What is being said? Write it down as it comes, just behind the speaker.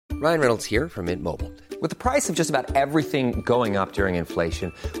Ryan Reynolds here from Mint Mobile. With the price of just about everything going up during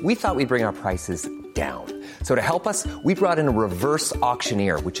inflation, we thought we'd bring our prices down. So to help us, we brought in a reverse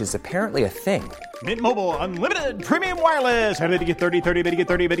auctioneer, which is apparently a thing. Mint Mobile Unlimited Premium Wireless. How to get 30, 30, bit to get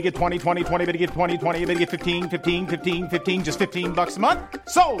 30, bit to get 20, 20, 20, bit to get 20, 20, bit to get 15, 15, 15, 15, just $15 a month?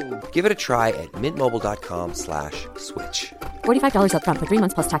 Sold! Give it a try at mintmobile.com/switch. $45 up front for 3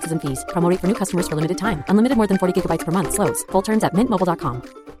 months plus taxes and fees. Promo rate for new customers for limited time. Unlimited more than 40 gigabytes per month. Slows full terms at mintmobile.com.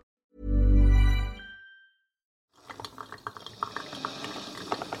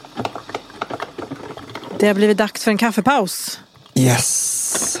 Det har blivit dags för en kaffepaus.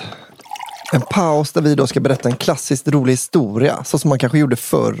 Yes. En paus där vi då ska berätta en klassiskt rolig historia. Så som man kanske gjorde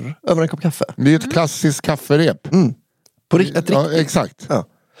förr över en kopp kaffe. Det är ett klassiskt kafferep. På ett riktigt. Ja, exakt. Ja.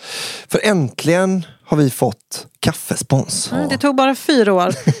 För äntligen har vi fått kaffespons. Det tog bara 4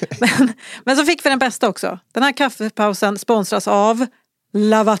 år. men så fick vi den bästa också. Den här kaffepausen sponsras av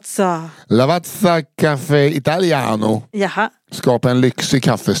Lavazza. Lavazza Caffè Italiano. Jaha. Skapa en lyxig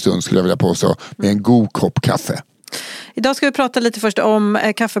kaffestund skulle jag vilja påstå. Med en god kopp kaffe. Idag ska vi prata lite först om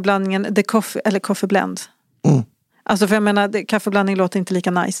kaffeblandningen The Coffee, eller Coffee Blend. Alltså för jag menar, kaffeblandning låter inte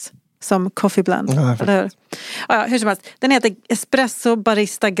lika nice som Coffee Blend. Eller hur? Ja, hur som helst. Den heter Espresso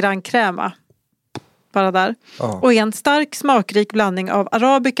Barista Gran Crema. Bara där. Och är en stark smakrik blandning av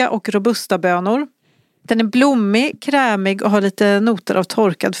arabica och robusta bönor. Den är blommig, krämig och har lite noter av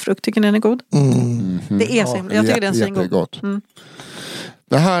torkad frukt. Tycker ni den är god? Det är så himla. Jag tycker den är så god.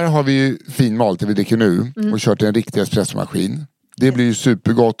 Det här har vi ju finmalt det vi dricker nu och kört i en riktig espressomaskin. Det blir ju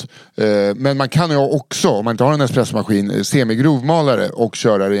supergott. Men man kan ju också, om man inte har en espressomaskin, semigrovmalare och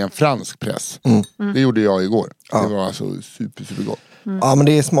köra det i en fransk press. Det gjorde jag igår. Det var alltså supergott. Ja, men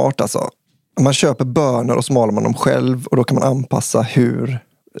det är smart alltså. Man köper bönor och så maler man dem själv. Och då kan man anpassa hur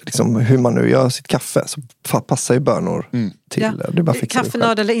man nu gör sitt kaffe. Så passar ju bönor till. Ja. Det är bara fixa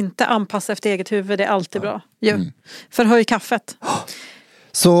kaffenörd eller inte, anpassa efter eget huvud. Det är alltid bra. Förhöj kaffet.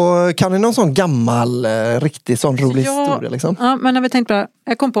 Så kan ni någon sån gammal, riktigt sån rolig historia liksom? Ja, men när vi tänkte på det,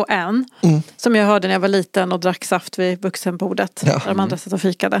 jag kom på en som jag hörde när jag var liten och drack saft vid vuxenbordet. Där de andra satt och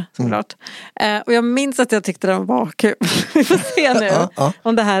fikade, såklart. Och jag minns att jag tyckte den var kul. Vi får se nu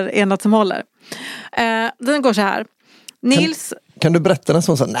om det här är något som håller. Den går så här. Nils... Kan du berätta den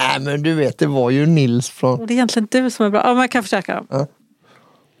så? Nej, men du vet, det var ju Nils från... Det är egentligen du som är bra. Ja, men jag kan försöka.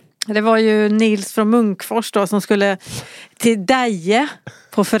 Det var ju Nils från Munkfors då som skulle till Deje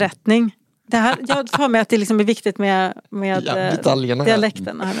på förrättning. Det här, jag får med att det liksom är viktigt med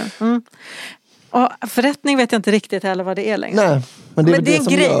dialekten. Och förrättning vet jag inte riktigt heller vad det är längre. Nej, men det är det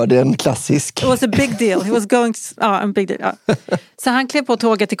som gör det en klassisk. It was a big deal. He was going to, en big deal. Ja. Så han klev på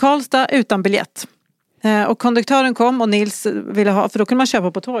tåget till Karlstad utan biljett. Och konduktören kom och Nils ville ha, för då kunde man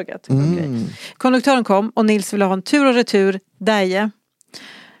köpa på tåget. Konduktören kom och Nils ville ha en tur och retur Deje.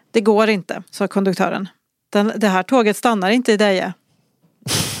 Det går inte, sa konduktören. Det här tåget stannar inte i Deje.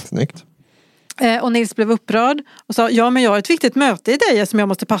 Snyggt. Och Nils blev upprörd och sa, ja men jag har ett viktigt möte i Deje som jag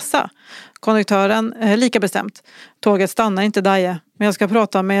måste passa. Konduktören, lika bestämt. Tåget stannar inte i Deje, men jag ska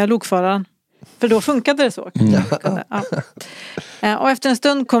prata med lokföraren. För då funkade det så. Och efter en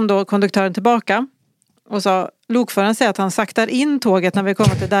stund kom då konduktören tillbaka och sa, lokföraren säger att han saktar in tåget när vi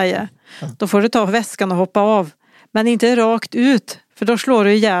kommer till Deje. Då får du ta väskan och hoppa av. Men inte rakt ut, för då slår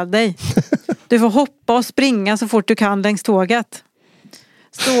du ihjäl dig. Du får hoppa och springa så fort du kan längs tåget.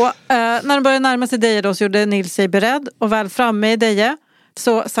 Så när de började närma sig Deje då så gjorde Nils sig beredd. Och väl framme i Deje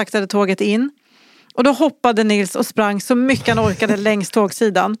så saktade tåget in. Och då hoppade Nils och sprang så mycket han orkade längs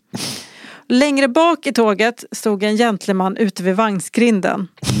tågsidan. Längre bak i tåget stod en gentleman ute vid vagnsgrinden.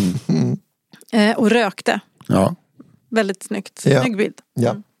 Och rökte. Ja. Väldigt snyggt. Snygg bild.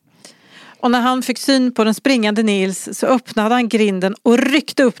 Ja. Och när han fick syn på den springande Nils så öppnade han grinden och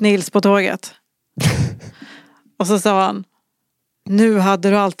ryckte upp Nils på tåget. Och så sa han, nu hade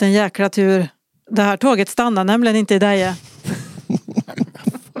du alltid en jäkla tur. Det här tåget stannar nämligen inte i Deje.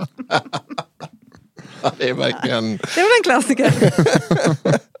 Det är verkligen... Det var en klassiker.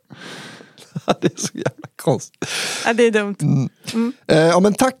 Det är så jävla konstigt. Ja, det är dumt. Ja,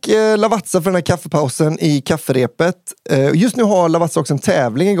 men tack Lavazza för den här kaffepausen i kafferepet. Just nu har Lavazza också en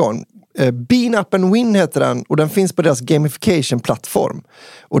tävling igång. Bean Up and Win heter den och den finns på deras gamification-plattform.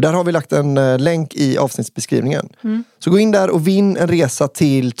 Och där har vi lagt en länk i avsnittsbeskrivningen. Så gå in där och vinn en resa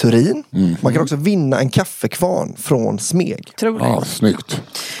till Turin. Man kan också vinna en kaffekvarn från Smeg. Ja, snyggt.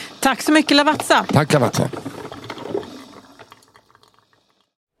 Tack så mycket Lavazza. Tack Lavazza.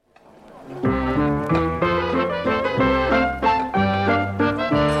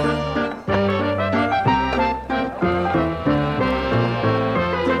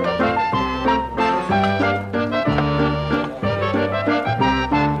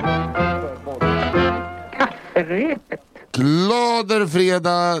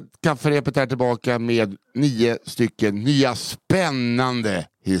 Fladerfredag, kafferepet är tillbaka med 9 stycken nya spännande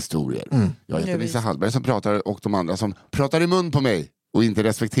historier. Jag heter Lisa Hallberg som pratar och de andra som pratar i mun på mig och inte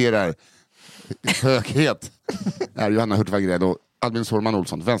respekterar höghet är Johanna Hurtig Wagrell och Albin Sårman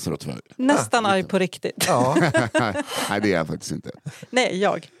Olsson, vänster och till höger. Nästan arg på riktigt. Ja. Nej, det är jag faktiskt inte. Nej,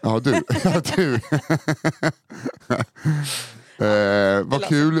 jag. Ja, du. Vad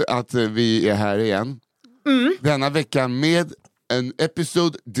kul att vi är här igen. Denna vecka med en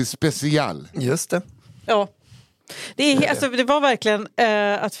episode de special. Just det. Ja. Det var verkligen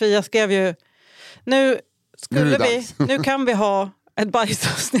att Fia skrev ju nu kan vi ha ett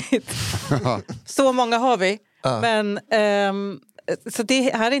bajsavsnitt. Så många har vi. Men så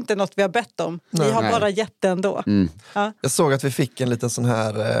det här är inte något vi har bett om. Vi har bara gett det ändå. Ja. Jag såg att vi fick en liten sån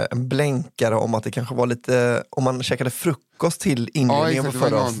här en blänkare om att det kanske var lite, om man käkade frukost till inledningen på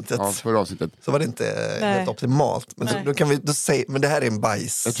förra avsnittet. Så var det inte helt optimalt. Men då kan vi säga, men det här är en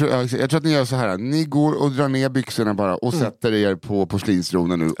bajs. Jag tror att ni gör så här. Ni går och drar ner byxorna bara och sätter er på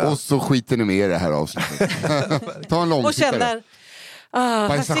porslinstronen nu. Och så skiter ni med det här avsnittet. Ta en lång och känner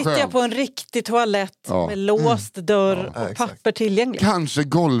här sitter jag på en riktig toalett med låst dörr och papper tillgängligt. Kanske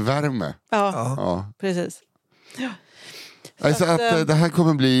golvvärme. Ja. Precis. Ja. Alltså att det här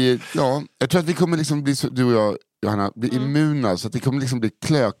kommer bli, jag tror att vi kommer liksom bli, du och jag Johanna, bli immuna så att det kommer liksom bli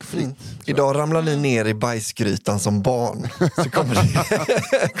klökfritt. Idag ramlar ni ner i bajsgrytan som barn. Så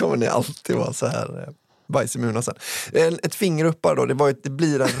kommer ni alltid vara så här bajsimmuna sen. Ett finger upp bara då, det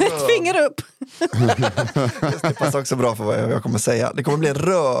blir en röv. Ett finger upp! Det passar också bra för vad jag kommer säga. Det kommer bli en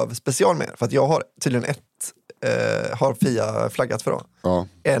röv special med för att jag har tydligen har Fia flaggat för då. Ja.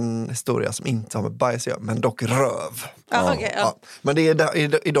 En historia som inte har med bajs att göra, men dock röv. Ja. Men det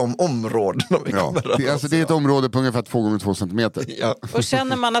är i de områdena vi kommer det är ett område på ungefär 2 gånger 2 centimeter. Ja. Och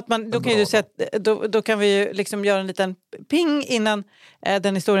känner man att man, då kan ju säga då kan vi ju liksom göra en liten ping innan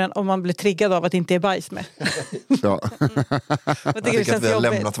den historien om man blir triggad av att det inte är bajs med. Ja. Jag tycker att vi har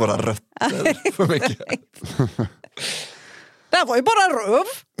lämnat våra rötter för mycket. Det här var ju bara röv.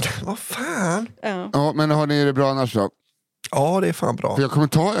 Vad fan? Ja, men har ni det bra annars då? Ja, det är fan bra. För jag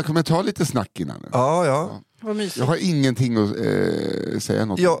kommer ta lite snack innan nu. Ja. Vad mysigt. Jag har ingenting att säga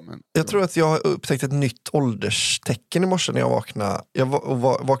något om. Jag tror att jag har upptäckt ett nytt ålderstecken i morse när jag vaknade. Jag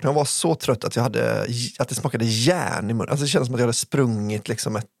vaknade och var så trött att att det smakade järn i munnen. Alltså det kändes som att jag hade sprungit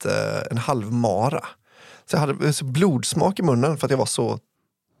liksom en halv mara. Så jag hade så blodsmak i munnen för att jag var så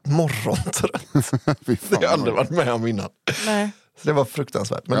morgontrött. Det har jag aldrig varit med om innan. Nej. Så det var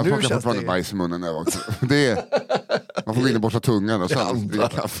fruktansvärt. Men jag nu smakar känns fortfarande det bajs i munnen när jag vaknar. Man får gå in och borsta tungan och sen dricka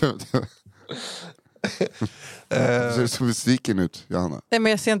kaffe. Ser du så besviken ut, Johanna? Nej, men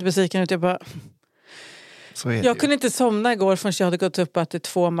jag ser inte besviken ut. Jag kunde inte somna igår förrän jag hade gått upp och ätit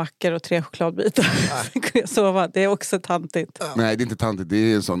 2 mackor och 3 chokladbitar. Kunde jag sova. Det är också tantigt. Nej, det är inte tantigt. Det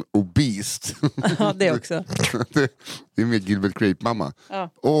är en sån obist. Ja, det också. Det är med Gilbert Grape-mamma.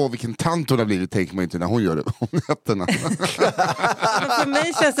 Vilken tant hon har blivit, tänker man inte när hon gör det på nätterna. Men för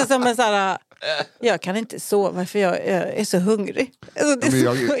mig känns det som en så här... Jag kan inte sova för jag är så hungrig. Alltså,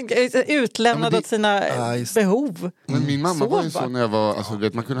 jag är så utlämnad åt sina behov. Men min mamma var ju så när jag var... Alltså,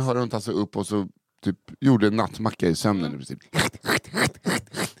 man kunde höra runt alltså upp och så typ gjorde en nattmacka i sömnen i princip.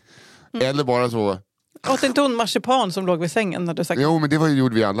 Eller bara så... Åt en ton marsipan som låg vid sängen när du sagt. Jo, men det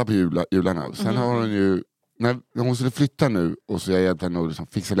gjorde vi alla på jularna. Sen har hon ju... När hon skulle flytta nu och så jag hjälpte henne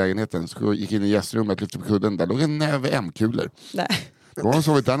att fixa lägenheten, så gick in i gästrummet, lyfte på kudden, där låg en näve M-kulor. Nej. Då har hon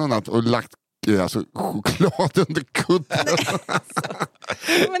sovit där någon natt och lagt choklad under kudden.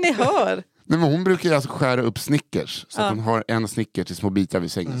 Men ni hör. Nej, men hon brukar alltså skära upp Snickers. Så att hon har en Snickers i små bitar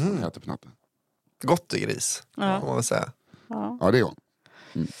vid sängen som hon äter på natten. Gott i gris, kan man väl säga. Ja, det är hon.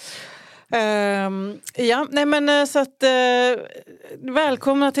 Så att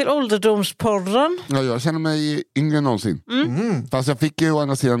välkomna till ålderdomspodden. Ja, jag känner mig yngre än någonsin. Fast jag fick ju å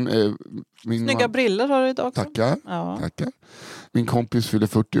andra sidan snygga briller har du idag också. Tackar. Min kompis fyllde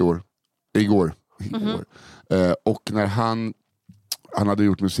 40 år igår. Och när han hade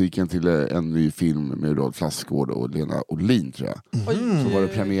gjort musiken till en ny film med Rod Flaskgård och Lena Olin, tror jag. Så var det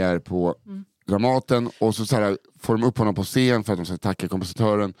premiär på Dramaten och så här, får de upp honom på scen för att de ska tacka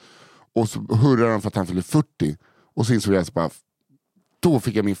kompositören. Och så hurrar de för att han fyller 40. Och så insåg jag bara, då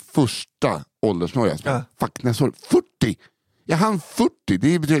fick jag min första åldersnoja. Fuck, när jag såg 40! Jag hann 40!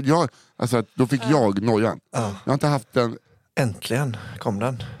 Det betyder då fick jag nojan. Jag har inte haft den. Äntligen kom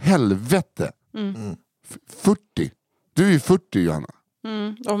den. Helvete! 40! Du är ju 40, Johanna.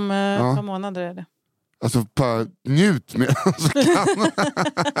 Om ett par månader är det. Alltså bara njut med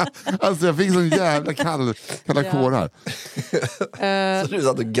alltså jag fick sån jävla kalla kårar. Så du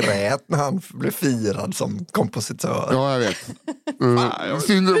satt och grät när han blev firad som kompositör. Ja, jag vet.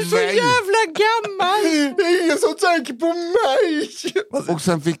 Synd om Du är så mig. jävla gammal! Det är ingen som tänker på mig! Och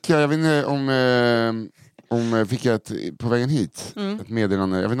sen fick jag vet inte om fick jag på vägen hit ett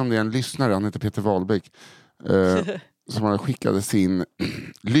meddelande, jag vet inte om det är en lyssnare, han heter Peter Wahlbeck, som hade skickat sin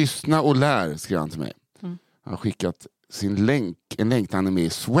lyssna och lär, skrev han till mig. Han har skickat sin länk när han är med i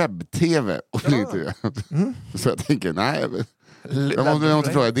Swebb-TV och så jag tänker, nej jag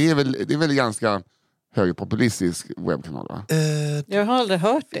måste fråga, det är väl ganska högerpopulistisk webbkanal, va? Jag har aldrig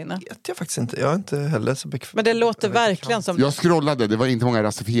hört det innan. Vet jag faktiskt inte, jag är inte heller så bekväm. Men det låter verkligen som... Jag scrollade, det var inte många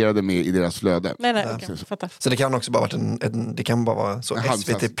rasifierade med i deras flöde. Nej, okej, fattar. Så det kan också bara varit det kan bara vara så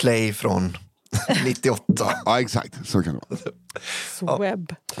SVT Play från 98. Ja, exakt, så kan det vara.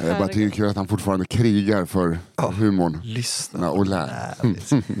 Swebb. Jag bara tycker kul att han fortfarande krigar för humorn. Lyssna och lär.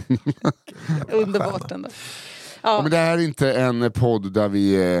 Underbart ändå. Ja, men det här är inte en podd där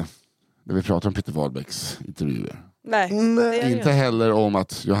vi pratar om Peter Wahlbecks intervjuer. Nej. Inte heller om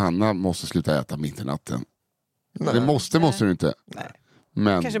att Johanna måste sluta äta mitt i natten. Det måste du inte. Nej.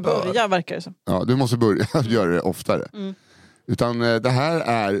 Men Kanske börja, verkar det som. ja, du måste börja göra det oftare. Utan det här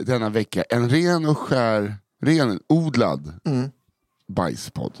är denna vecka en renodlad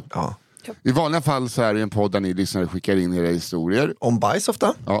bajspodd. Ja. I vanliga fall så är det en podd där ni lyssnare skickar in era historier. Om bajs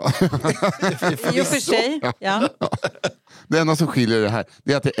ofta. Ja. I och för sig, ja. Det enda som skiljer det här,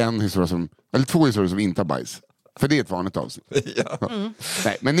 det är att det är två historier som inte har bajs. För det är ett vanligt avsnitt. Ja.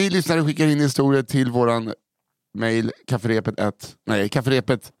 Nej, men ni lyssnare skickar in historier till våran mail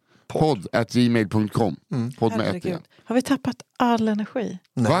kafferepet@gmail.com. Podd med ett igen. Har vi tappat all energi?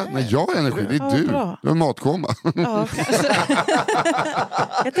 Va? Nej, jag har energi, det är Ja, du. bra. Du har matkoma. Ja, kanske.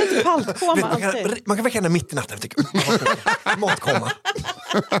 Jag tänkte paltkoma alltid. Man kan verkligen mitt i natten tycker jag. Matkoma.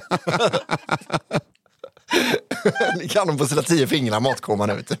 Ni kan dem på sina 10 fingrar, matkoma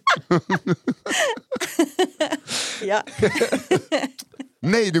nu vet du. Ja.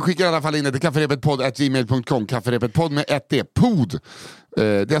 Nej, du skickar i alla fall in det till kafferepetpodd@gmail.com. Kafferepetpodd med 1D. Pod.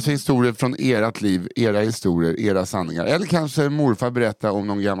 Det är alltså historier från ert liv, era historier, era sanningar. Eller kanske morfar berättar om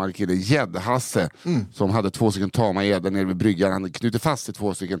någon gammal kille, Gäddhasse, som hade 2 stycken tama gäddor nere vid bryggan. Han knutit fast i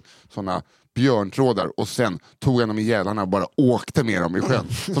 2 stycken sådana björntrådar och sen tog han dem i gälarna och bara åkte med dem i sjön.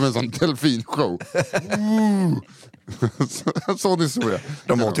 Som en sån delfinshow. En sån historia.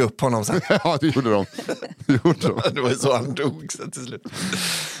 De åkte upp honom sen. Ja, det gjorde de. Det var ju så han dog sen till slut.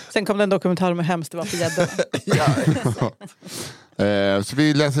 Sen kom det en dokumentär om hur hemskt det var för gäddorna. Så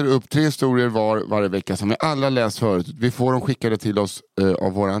vi läser upp 3 historier varje vecka som vi alla läst förut. Vi får dem skickade till oss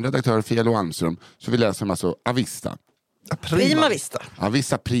av vår redaktör Fia Almström. Så vi läser dem alltså avista. Prima vista.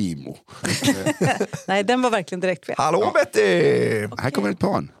 Avista primo. Nej, den var verkligen direkt fel. Hallå Betty! Här kommer ett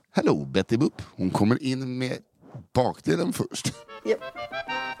barn. Hallå Betty Boop. Hon kommer in med bakdelen först. Yep.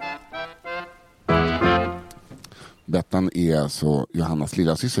 Bettan är alltså Johannas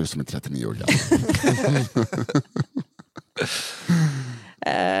lilla syster som är 39 år gammal.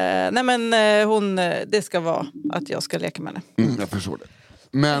 Nej men det ska vara att jag ska leka med henne. Jag förstår det.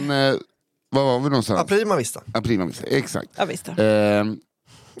 Men vad var vi någonstans? Prima vista. Prima vista, exakt. Ja, visst.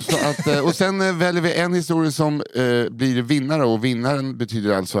 Så att, och sen väljer vi en historia som blir vinnare, och vinnaren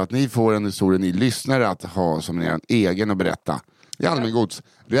betyder alltså att ni får en historia ni lyssnare att ha som er egen att berätta. Det är allmängods.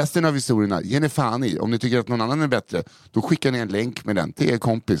 Resten av historierna ger ni fan i. Om ni tycker att någon annan är bättre, då skickar ni en länk med den till er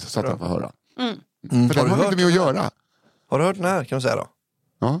kompis så att han får höra. För den har inte med att göra. Har du hört den här kan du säga då?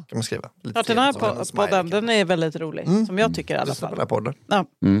 Ja. Kan man skriva. Lite Ja, den här trevligt, podden, den är väldigt rolig. Som jag tycker i alla Lyssna på fall. den här podden. Ja.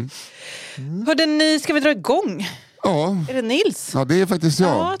 Hörde ni, ska vi dra igång? Ja. Är det Nils? Ja, det är faktiskt jag,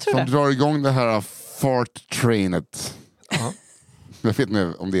 Ja, jag tror som det. drar igång det här fart-trainet. Jag vet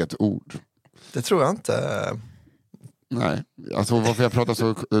inte om det är ett ord. Det tror jag inte. Nej, alltså varför jag pratar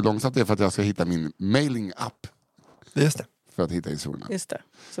så långsamt är för att jag ska hitta min mailing-app. Just det. För att hitta historierna. Just det.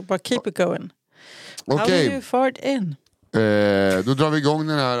 Så bara keep it going. How do Okej, you fart in? då drar vi igång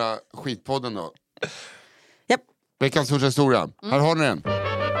den här skitpodden då. Japp. Veckans första historia. Här har ni den.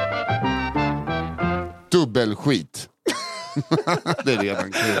 Dubbelskit. Det är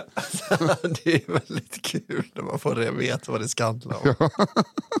redan kul. Det är väldigt kul när man får veta vad det ska handla om.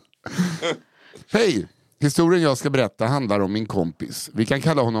 Hej! Historien jag ska berätta handlar om min kompis. Vi kan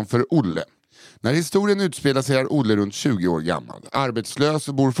kalla honom för Olle. När historien utspelar sig är Olle runt 20 år gammal. Arbetslös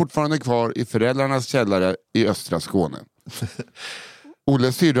och bor fortfarande kvar i föräldrarnas källare i östra Skåne.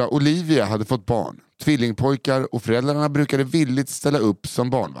 Olles syrra Olivia hade fått barn. Tvillingpojkar, och föräldrarna brukade villigt ställa upp som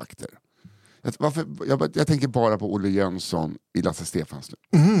barnvakter. Jag tänker bara på Olle Jönsson i Lasse Stefans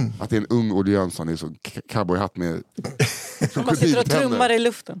nu. Att det är en ung Olle Jönsson i så cowboyhatt med Man sitter och trummar i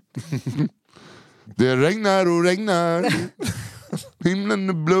luften. Det regnar och regnar. Himlen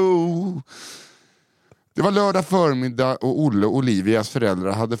är blå. Det var lördag förmiddag och Olle och Olivias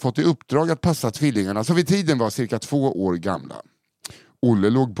föräldrar hade fått i uppdrag att passa tvillingarna som vid tiden var cirka 2 år gamla. Olle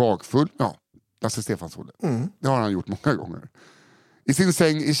låg bakfull, Lasse Stefans Olle. Det har han gjort många gånger. I sin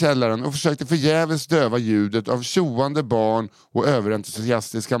säng i källaren och försökte förgäves döva ljudet av tjoande barn och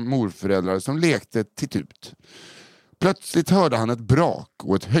överentusiastiska morföräldrar som lekte titut. Plötsligt hörde han ett brak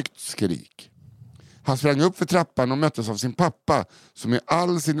och ett högt skrik. Han sprang upp för trappan och möttes av sin pappa som i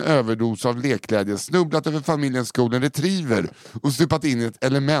all sin överdos av lekglädje snubblat över familjens golden retriever och stupat in i ett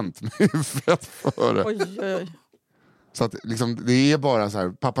element med huvudet före. Oj. Så att liksom, det är bara så här,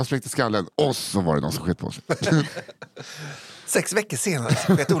 pappa spräckte skallen och så var det någon som skett på sig. 6 veckor senare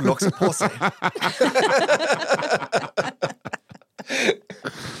så skett Olle också på sig.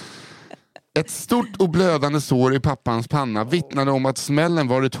 Ett stort och blödande sår i pappans panna vittnade om att smällen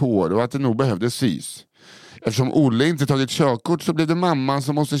var ett hår och att det nog behövde sys. Eftersom Olle inte tagit körkort så blev det mamman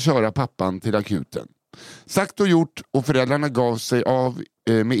som måste köra pappan till akuten. Sagt och gjort och föräldrarna gav sig av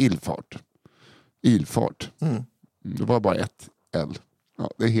med ilfart. Ilfart? Det var bara ett L.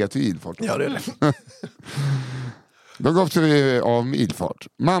 Ja, det heter ju ilfart. Ja, det är det. De gav sig av med ilfart.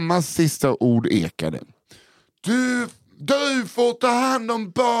 Mammas sista ord ekade. Du får ta hand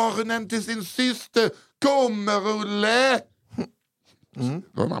om barnen till sin syster. Kommer Olle! Det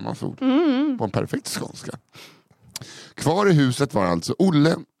var mammas ord. På en perfekt skånska. Kvar i huset var alltså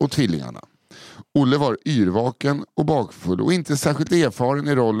Olle och tvillingarna. Olle var yrvaken och bakfull och inte särskilt erfaren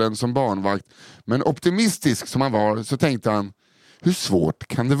i rollen som barnvakt. Men optimistisk som han var så tänkte han, hur svårt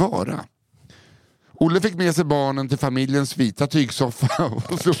kan det vara? Olle fick med sig barnen till familjens vita tygsoffa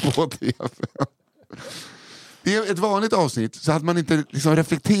och så på tv. Det är ett vanligt avsnitt så hade man inte liksom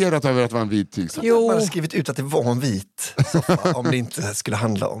reflekterat över att det var en vit tygsoffa. Jo. Man hade skrivit ut att det var en vit soffa om det inte skulle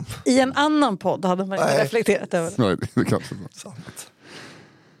handla om. I en annan podd hade man inte reflekterat över det. Nej, det kanske var. Sant.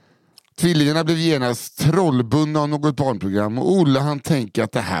 Tvillingarna blev genast trollbundna av något barnprogram och Olle han tänker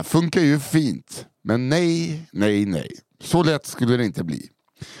att det här funkar ju fint. Men nej. Så lätt skulle det inte bli.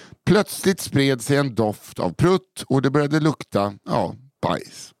 Plötsligt spred sig en doft av prutt och det började lukta,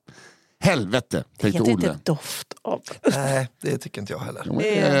 bajs. Helvete, tänkte Olle. Det är inte doft av. Nej, det tycker inte jag heller.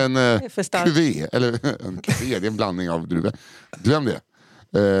 Det är för starkt. Cuvée, eller en cuvée, det är en blandning av druvor. Glöm det.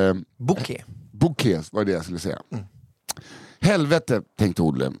 Bouquet var det jag skulle säga. Helvete, tänkte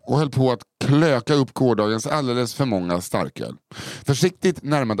Olle och höll på att klöka upp gårdagens alldeles för många starköl. Försiktigt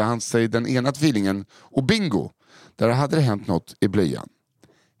närmade han sig den ena tvillingen och bingo, där hade det hänt något i blöjan.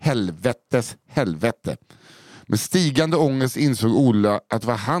 Helvete. Med stigande ångest insåg Olle att det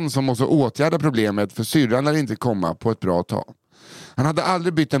var han som måste åtgärda problemet för syrran lär inte komma på ett bra tag. Han hade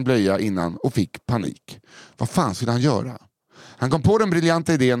aldrig bytt en blöja innan och fick panik. Vad fan skulle han göra? Han kom på den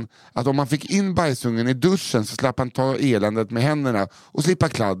briljanta idén att om man fick in bajsungen i duschen så slapp han ta eländet med händerna och slippa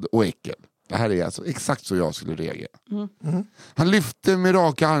kladd och äckel. Det här är alltså exakt så jag skulle reagera. Han lyfte med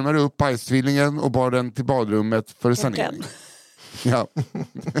raka armar upp bajstvillingen och bar den till badrummet för sanering. Ja,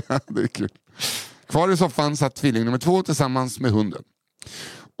 det är kul. Kvar i soffan satt tvilling nummer 2 tillsammans med hunden.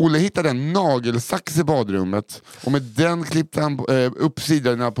 Olle hittade en nagelsax i badrummet och med den klippte han upp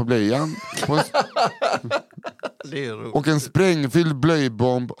sidorna på blöjan och en sprängfylld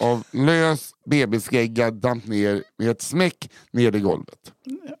blöjbomb av lös bebisgegga damp ner med ett smäck ner i golvet.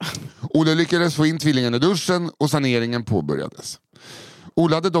 Olle lyckades få in tvillingen i duschen och saneringen påbörjades.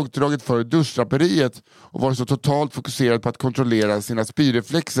 Olle hade dock dragit för duschdraperiet och var så totalt fokuserad på att kontrollera sina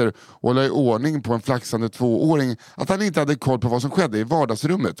spyreflexer och hålla i ordning på en flaxande 2-åring att han inte hade koll på vad som skedde i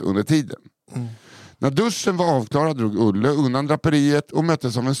vardagsrummet under tiden. När duschen var avklarad drog Olle undan draperiet och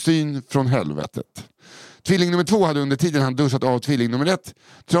möttes av en syn från helvetet. Tvilling nummer 2 hade under tiden han duschat av tvilling nummer 1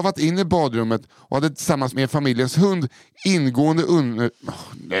 travat in i badrummet och hade tillsammans med familjens hund ingående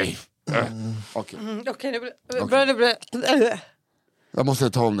nej. Okej. Jag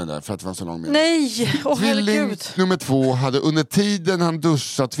måste ta om den där för att det var så lång mening. Nej, Tvilling herregud. nummer 2 hade under tiden han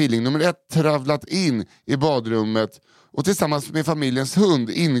duschat tvilling nummer 1 travlat in i badrummet och tillsammans med familjens hund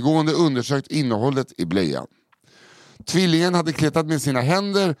ingående undersökt innehållet i blöjan. Tvillingen hade kletat med sina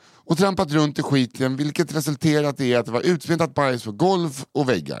händer och trampat runt i skiten vilket resulterat i att det var utsmetat bajs på golv och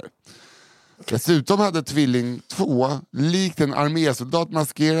väggar. Dessutom hade tvilling 2 likt en armésoldat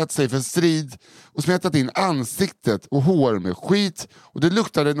maskerat sig för strid och smetat in ansiktet och hår med skit och det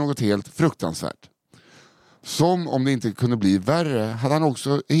luktade något helt fruktansvärt. Som om det inte kunde bli värre hade han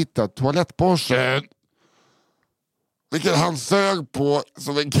också hittat toalettborsten. vilket han sög på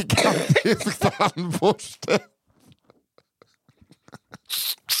som en gigantisk tandborste.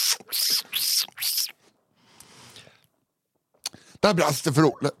 Där brast det för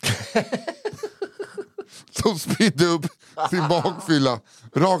Olle. Som spydde upp sin bakfylla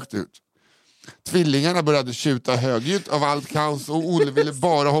rakt ut. Tvillingarna började tjuta högljutt av allt kaos och Olle ville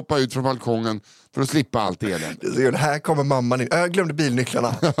bara hoppa ut från balkongen för att slippa allt elände. Här kommer mamman in. Jag glömde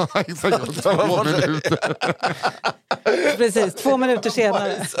bilnycklarna. Exakt, 2 minuter. Precis, 2 minuter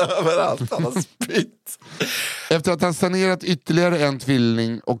senare. Överallt, han har spytt. Efter att han sanerat ytterligare en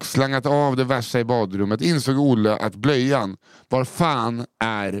tvilling och slangat av det värsta i badrummet insåg Olle att blöjan, var fan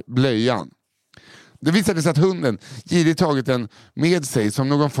är blöjan? Det visade sig att hunden girigt tagit den med sig som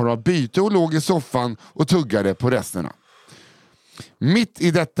någon form av byte och låg i soffan och tuggade på resterna. Mitt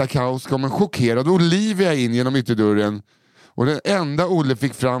i detta kaos kom en chockerad Olivia in genom ytterdörren och det enda Olle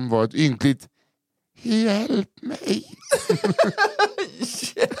fick fram var ett ynkligt hjälp mig.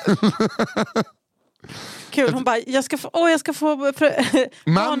 Kul, hon bara, jag ska få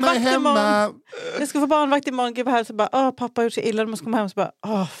Mamma är hemma. Jag ska få barnvakt imorgon. Gud vad här så bara, pappa har gjort sig illa, du måste komma hem. Så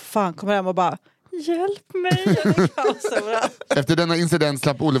bara, fan, kommer hem och bara, hjälp mig. Efter denna incident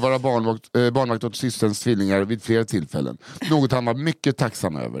slapp Olle vara barnvakt åt systerns tvillingar vid flera tillfällen. Något han var mycket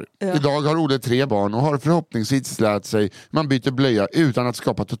tacksam över. Ja. Idag har Olle 3 barn och har förhoppningsvis lärt sig man byter blöja utan att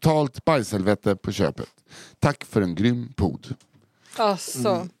skapa totalt bajshelvete på köpet. Tack för en grym pod.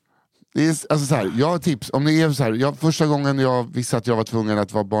 Alltså. Det är, alltså så här, jag har tips. Om det är så här, första gången jag visste att jag var tvungen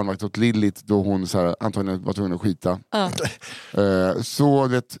att vara barnvakt åt Lillit då hon så här, antagligen var tvungen att skita.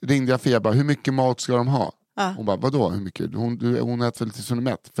 Så ringde jag Fia bara, hur mycket mat ska de ha? Hon bara, vadå hur mycket? Hon äter väl tills hon är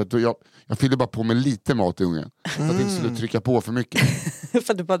mätt. För att jag fyllde bara på med lite mat i ungen. Så att jag inte skulle trycka på för mycket.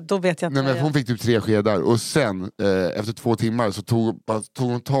 För du bara, då vet jag inte. Nej, men hon fick typ 3 skedar. Och sen efter 2 timmar så tog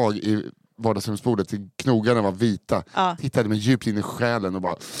hon tag i vardagsrumsbordet till knogarna var vita. Tittade mig djupt in i själen och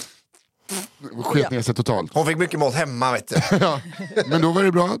bara sket ner sig totalt. Hon fick mycket mat hemma, vet du. Ja, men då var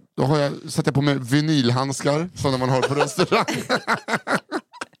det bra. Då satt jag på med vinylhandskar som man har på restaurang.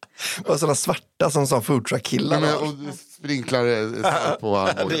 Och sådana svarta som sa foodtruck-killar. Och sprinklar på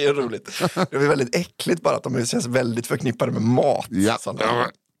armbågen. Det är roligt. Det är väldigt äckligt bara att de känns väldigt förknippade med mat. Ja.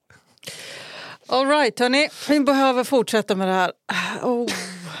 All right, hörni. Vi behöver fortsätta med det här.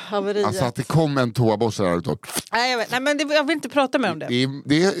 Haveriet. Alltså att det kom en toabosse där ute. Nej, jag vet. Nej, men jag vill inte prata mer om det.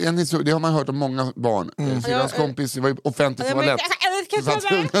 Det har man hört om många barn. Syrrans kompis var i offentlig toalett.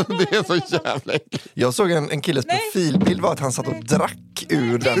 Det är så jävla äckligt. Jag såg en killes profilbild var att han satt och drack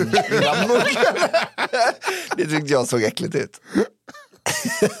ur den lilla muggen. Det tyckte jag såg äckligt ut.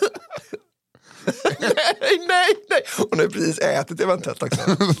 nej. Hon har precis ätit eventuellt också.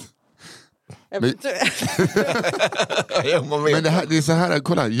 Men det är så här,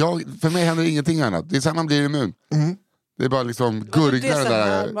 kolla, för mig händer ingenting annat. Det är så här man blir immun. Det är bara liksom gurglar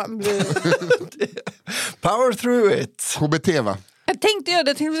där. Power through it. KBT va? Jag tänkte göra det,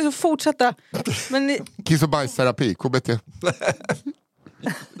 jag tänkte fortsätta. Men kiss och bajsterapi, KBT.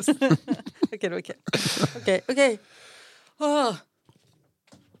 Okej.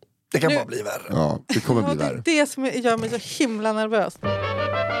 Det kan bara bli värre. Ja, det kommer bli värre. Det är det som gör mig så himla nervös.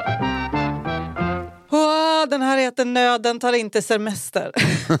 Den här heter Nöden tar inte semester.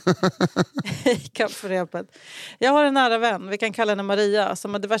 Hej kafferepet. Jag har en nära vän, vi kan kalla henne Maria,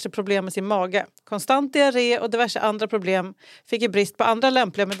 som har diverse problem med sin mage. Konstant diarré och diverse andra problem fick i brist på andra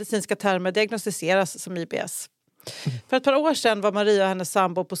lämpliga medicinska termer diagnostiseras som IBS. För ett par år sedan var Maria och hennes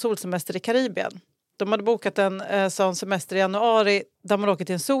sambo på solsemester i Karibien. De hade bokat en sån semester i januari där man åker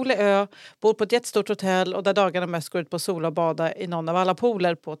till en solig ö, bor på ett jättestort hotell och där dagarna mest går ut på sol och bada i någon av alla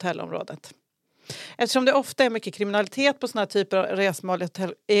pooler på hotellområdet. Eftersom det ofta är mycket kriminalitet på såna här typer av resmål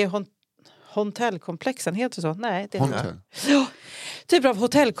i hotellkomplexen, heter det så? Nej, det är inte. Ja, typer av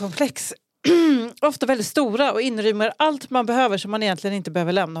hotellkomplex. Ofta väldigt stora och inrymmer allt man behöver som man egentligen inte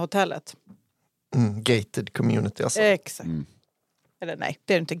behöver lämna hotellet. Gated community alltså. Exakt. Eller nej,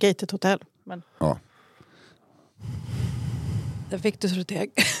 det är inte gated hotell. Men... Ja. Där fick du så det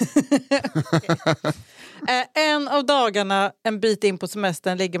teg. En av dagarna, en bit in på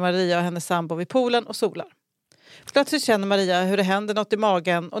semestern, ligger Maria och hennes sambo vid poolen och solar. Plötsligt känner Maria hur det händer något i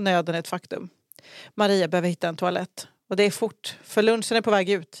magen och nöden är ett faktum. Maria behöver hitta en toalett. Och det är fort, för lunchen är på väg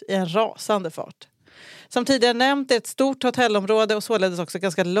ut i en rasande fart. Som tidigare nämnt är ett stort hotellområde och således också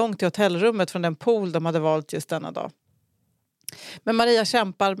ganska långt till hotellrummet från den pool de hade valt just denna dag. Men Maria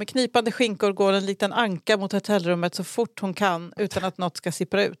kämpar med knipande skinkor, går en liten anka mot hotellrummet så fort hon kan utan att något ska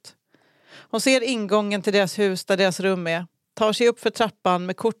sippra ut. Hon ser ingången till deras hus där deras rum är, tar sig upp för trappan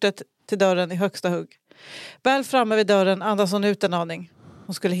med kortet till dörren i högsta hugg. Väl framme vid dörren andas hon ut en aning.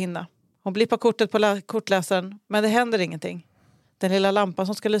 Hon skulle hinna. Hon blippar kortet på kortläsaren, men det händer ingenting. Den lilla lampan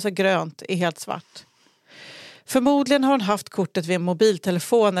som ska lysa grönt är helt svart. Förmodligen har hon haft kortet vid en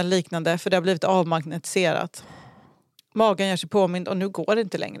mobiltelefon eller liknande, för det har blivit avmagnetiserat. Magen gör sig påmind och nu går det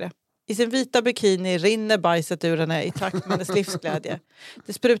inte längre. I sin vita bikini rinner bajset ur henne i takt med hennes livsglädje.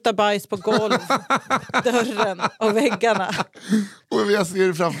 Det sprutar bajs på golv, dörren och väggarna. Och jag ser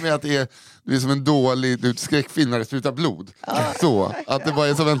det framför mig att det är som en dålig skräckfilm när det sprutar blod. Så, att det bara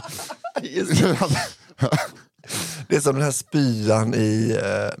är som en... Det är som den här spyan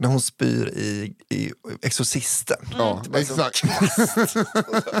när hon spyr i Exorcisten. Ja, exakt.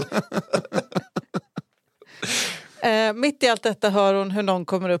 Mitt i allt detta hör hon hur någon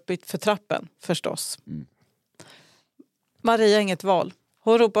kommer upp för trappen, förstås. Maria har inget val.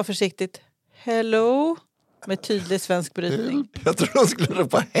 Hon ropar försiktigt hello med tydlig svensk brytning. Jag tror hon skulle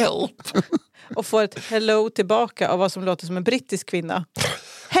ropa help. Och får ett hello tillbaka av vad som låter som en brittisk kvinna.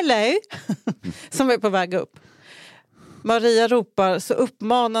 Hello! Som är på väg upp. Maria ropar så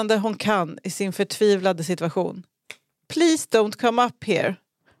uppmanande hon kan i sin förtvivlade situation. Please don't come up here.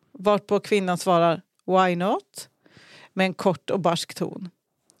 Varpå kvinnan svarar why not? Med en kort och barsk ton.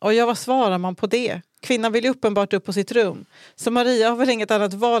 Och vad svarar man på det? Kvinnan vill ju uppenbart upp på sitt rum. Så Maria har väl inget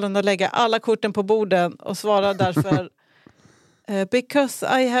annat val än att lägga alla korten på borden och svarar därför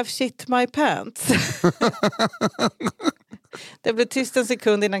because I have shit my pants. Det blir tyst en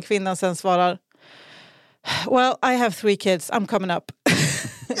sekund innan kvinnan sen svarar well, I have 3 kids, I'm coming up.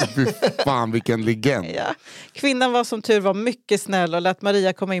 Fy fan, vilken legend. Ja. Kvinnan var som tur var mycket snäll och lät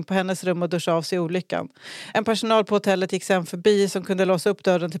Maria komma in på hennes rum och duscha av sig olyckan. En personal på hotellet gick sen förbi som kunde låsa upp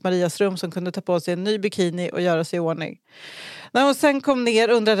dörren till Marias rum, som kunde ta på sig en ny bikini och göra sig i ordning. När hon sen kom ner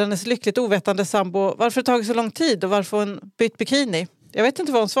undrade hennes lyckligt ovetande sambo varför det tagit så lång tid och varför hon bytt bikini. Jag vet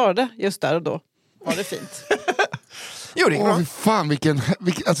inte vad hon svarade just där och då. Var det fint? Jo, det är bra. Fan,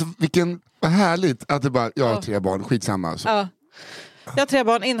 vilken vad härligt att det bara, jag har 3 barn, skitsamma alltså. Ja. Jag har 3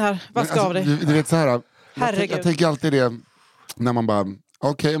 barn, in här, vaska av dig. Du vet så här, Herregud. jag tänker alltid det när man bara,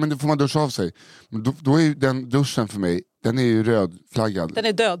 okej, men då får man duscha av sig. Men då är ju den duschen för mig, den är ju rödflaggad. Den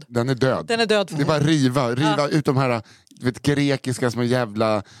är död. Den är död. Den är död. Det är bara riva ut de här grekiska små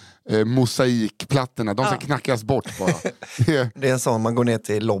jävla mosaikplattorna. De ska knackas bort bara. Det är så man går ner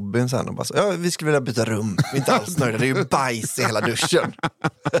till lobbyn sen och bara så, vi skulle vilja byta rum. Vi är inte alls nöjda, det är ju bajs i hela duschen.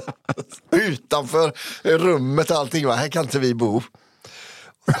 Utanför rummet och allting, här kan inte vi bo.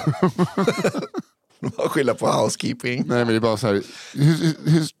 Man skyller på housekeeping. Nej, men det är bara så här,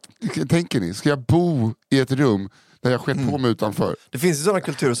 hur tänker ni? Ska jag bo i ett rum där jag skett på mig utanför? Det finns ju sådana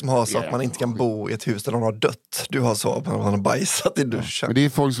kulturer som har så att man inte kan bo i ett hus där någon har dött. Du har så att man har bajsat i duschen. Men det är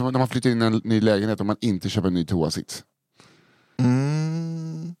folk som, när man flyttar in i en ny lägenhet och man inte köper en ny toasits.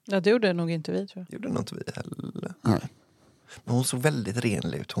 Ja, det gjorde nog inte vi, tror jag. Det gjorde nog inte vi heller. Nej. Men hon såg väldigt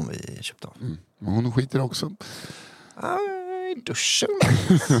renlig ut, hon vi köpte av. Men hon skiter också. I duschen.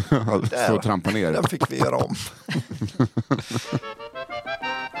 Så trampa ner. Den fick vi göra om.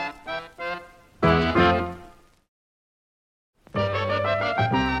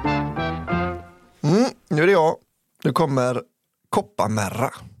 Nu är det jag. Nu kommer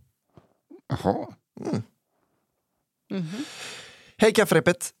Kopparmärra. Jaha. Hej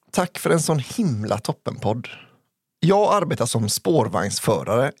Kafferepet. Tack för en sån himla toppenpodd. Jag arbetar som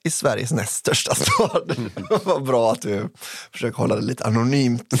spårvagnsförare i Sveriges näst största stad. Vad bra att du försöker hålla det lite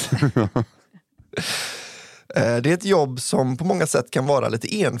anonymt. Det är ett jobb som på många sätt kan vara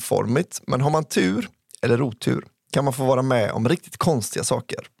lite enformigt, men har man tur eller otur kan man få vara med om riktigt konstiga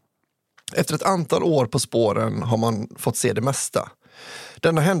saker. Efter ett antal år på spåren har man fått se det mesta.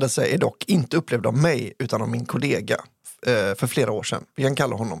 Denna händelse är dock inte upplevd av mig utan av min kollega för flera år sedan. Vi kan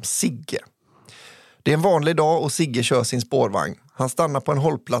kalla honom Sigge. Det är en vanlig dag och Sigge kör sin spårvagn. Han stannar på en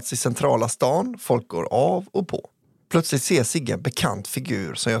hållplats i centrala stan. Folk går av och på. Plötsligt ser Sigge en bekant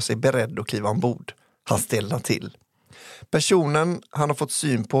figur som gör sig beredd att kliva ombord. Han ställer till. Personen han har fått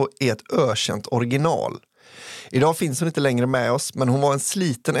syn på är ett ökänt original. Idag finns hon inte längre med oss, men hon var en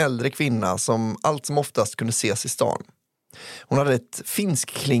sliten äldre kvinna som allt som oftast kunde ses i stan. Hon hade ett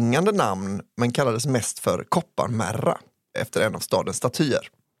finskklingande namn men kallades mest för Kopparmärra efter en av stadens statyer.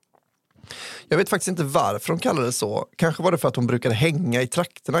 Jag vet faktiskt inte varför hon kallade det så. Kanske var det för att hon brukade hänga i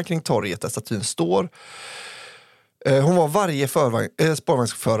trakterna kring torget där statyn står. Hon var varje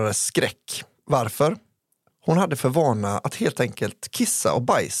spårvagnsförares skräck. Varför? Hon hade för vana att helt enkelt kissa och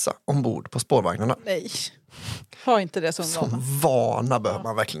bajsa ombord på spårvagnarna. Nej, ha inte det som vana. Som vana behöver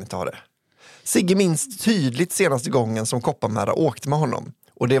man verkligen inte ha det. Sigge minns tydligt senaste gången som Kopparmärra åkte med honom.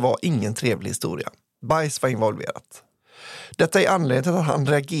 Och det var ingen trevlig historia. Bajs var involverat. Detta är anledningen till att han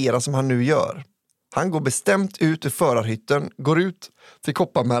reagerar som han nu gör. Han går bestämt ut ur förarhytten, går ut till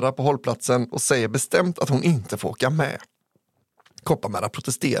Kopparmära på hållplatsen och säger bestämt att hon inte får åka med. Kopparmära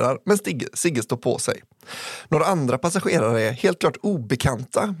protesterar, men Sigge står på sig. Några andra passagerare är helt klart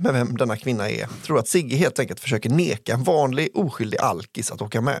obekanta med vem denna kvinna är. Tror att Sigge helt enkelt försöker neka en vanlig oskyldig alkis att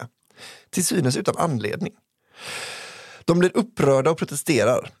åka med. Till synes utan anledning. De blir upprörda och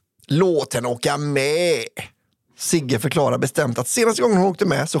protesterar. Låt henne åka med! Sigge förklarar bestämt att senaste gången hon åkte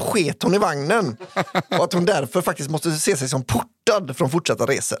med så sket hon i vagnen. Och att hon därför faktiskt måste se sig som portad från fortsatta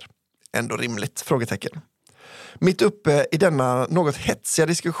resor. Ändå rimligt? Frågetecken. Mitt uppe i denna något hetsiga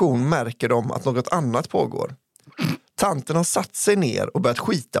diskussion märker de att något annat pågår. Tanten har satt sig ner och börjat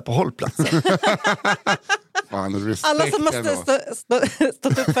skita på hållplatsen. Fan, Alla som måste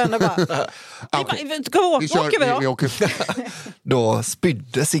stått upp för henne bara... Vi åker. Då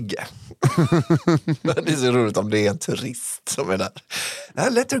spydde Sigge. Det är så roligt om det är en turist som är där.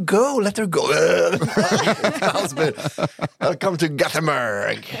 Let her go, let her go. Welcome to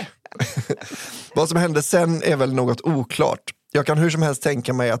Gothenburg. Vad som hände sen är väl något oklart. Jag kan hur som helst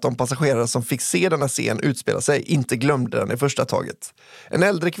tänka mig att de passagerare som fick se denna scen utspela sig inte glömde den i första taget. En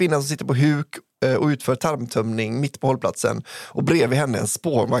äldre kvinna som sitter på huk och utför tarmtömning mitt på hållplatsen och bredvid henne en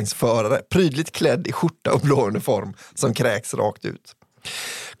spårvagnsförare prydligt klädd i skjorta och blå uniform som kräks rakt ut.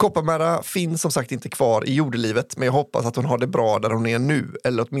 Kopparmära finns som sagt inte kvar i jordelivet, men jag hoppas att hon har det bra där hon är nu,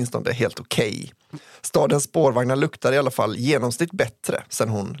 eller åtminstone helt okej. Stadens spårvagnar luktar i alla fall genomsnitt bättre sen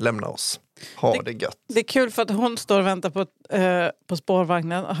hon lämnade oss. Det gött. Det är kul för att hon står och väntar på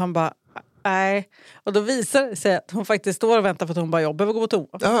spårvagnen och han bara nej. Och då visar det sig att hon faktiskt står och väntar för att hon bara behöver gå på toa.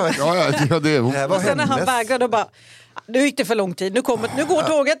 Ja, det är hon. Och sen när han vägrar då bara nu gick det för lång tid, nu går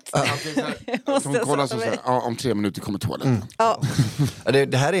tåget. Hon kollar så här, om 3 minuter kommer toaletten. Ja.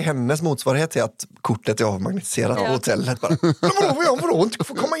 Det här är hennes motsvarighet till att kortet är avmagnetiserat på hotellet. Bara, vadå? Inte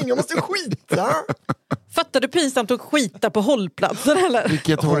får komma in, jag måste skita. Fattar du pinsamt att skita på hållplatsen eller?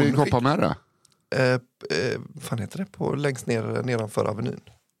 Vilket har du i Kopparmära? Fan heter det? På längst ner nedanför Avenyn.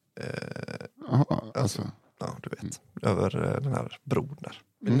 Alltså. Ja, du vet. Över den här bron där.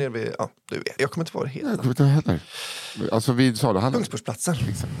 Ner vid, du vet. Jag kommer inte vara det helt. Jag kommer inte heller. Alltså vid Saluhallen. Kungsportsplatsen.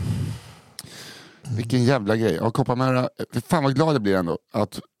 Vilken jävla grej. Ja, Kopparmära. Fan vad glad det blir ändå.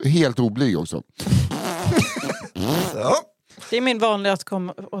 Att helt oblyg också. Ja. Det är min vanligast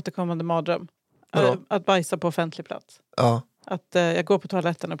återkommande mardröm. Att bajsa på offentlig plats. Ja. Att jag går på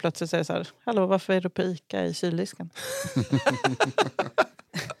toaletten och plötsligt säger så här: hallå, varför är du på Ica i kyldisken?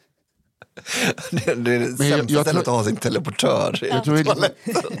 Det är det sämsta stället att ha sin teleportör. Jag tror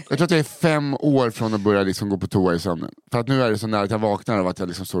att jag är 5 år från att börja liksom gå på toa i sömnen. För att nu är det så nära att jag vaknar av att jag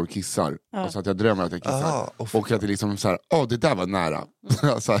liksom står och kissar. Och så att jag drömmer att jag kissar. Och att det liksom så här, det där var nära.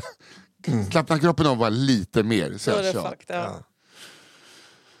 Så här, slappna kroppen av bara lite mer. Så jag kör.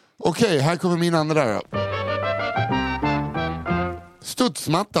 Okej, här kommer min andra då.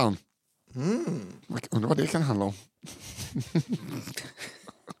 Studsmattan. Undrar vad det kan handla om.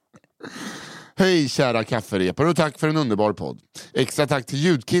 Hej kära kafferepar och tack för en underbar podd. Extra tack till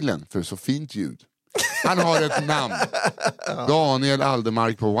ljudkillen för så fint ljud. Han har ett namn. Daniel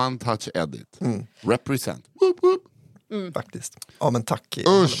Aldermark på One Touch Edit. Represent. Woop, woop. Faktiskt. Ja, men tack.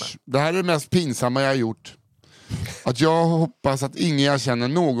 Usch, det här är det mest pinsamma jag har gjort. Att jag hoppas att ingen jag känner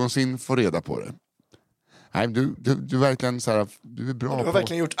någonsin får reda på det. Nej, du verkligen så här, du är bra. Du har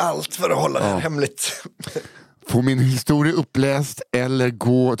verkligen gjort allt för att hålla det här hemligt. Få min historia uppläst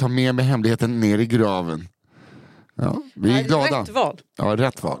eller ta med mig hemligheten ner i graven. Ja, vi är glada. Rätt val. Ja,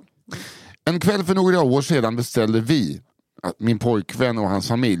 rätt val. En kväll för några år sedan beställde vi, min pojkvän och hans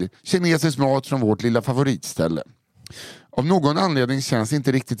familj, kinesisk mat från vårt lilla favoritställe. Av någon anledning känns det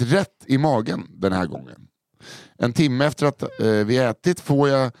inte riktigt rätt i magen den här gången. En timme efter att vi ätit får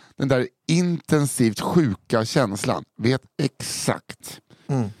jag den där intensivt sjuka känslan. Vet exakt.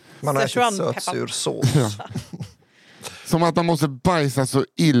 Man har ätit sötsursås. Som att man måste bajsa så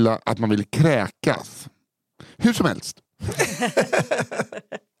illa att man vill kräkas. Hur som helst.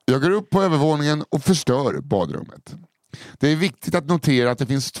 Jag går upp på övervåningen och förstör badrummet. Det är viktigt att notera att det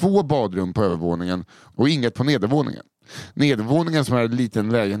finns 2 badrum på övervåningen och inget på nedervåningen. Nedervåningen som är en liten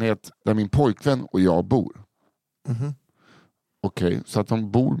lägenhet där min pojkvän och jag bor. Okej, så att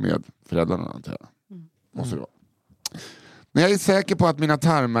de bor med föräldrarna antar jag. Måste det vara. När jag är säker på att mina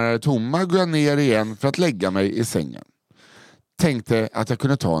tarmar är tomma går jag ner igen för att lägga mig i sängen. Tänkte att jag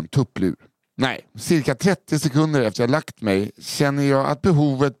kunde ta en tupplur. Nej, cirka 30 sekunder efter jag lagt mig känner jag att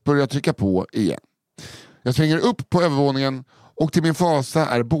behovet börjar trycka på igen. Jag svänger upp på övervåningen och till min fasa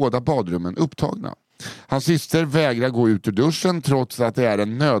är båda badrummen upptagna. Hans syster vägrar gå ut ur duschen trots att det är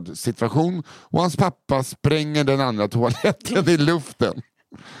en nödsituation och hans pappa spränger den andra toaletten i luften.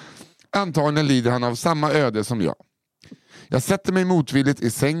 Antagligen lider han av samma öde som jag. Jag sätter mig motvilligt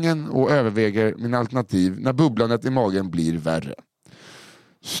i sängen och överväger min alternativ när bubblandet i magen blir värre.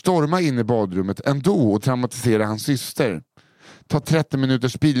 Storma in i badrummet ändå och traumatisera hans syster. Ta 30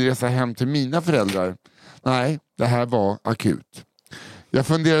 minuters bilresa hem till mina föräldrar. Nej, det här var akut. Jag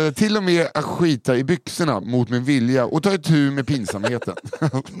funderade till och med att skita i byxorna mot min vilja och ta itu med pinsamheten.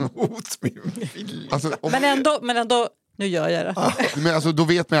 Mot min vilja. Alltså, Men ändå, nu gör jag det. Men alltså, då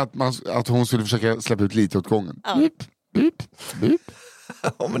vet man att hon skulle försöka släppa ut lite åt gången. Ja. Bip, bip, bip.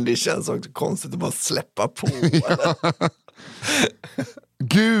 Ja, men det känns också konstigt att bara släppa på.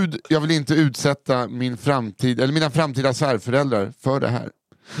 Gud, jag vill inte utsätta mina framtida svärföräldrar för det här.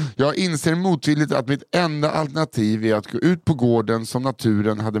 Jag inser motvilligt att mitt enda alternativ är att gå ut på gården som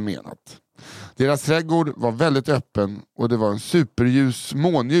naturen hade menat. Deras trädgård var väldigt öppen och det var en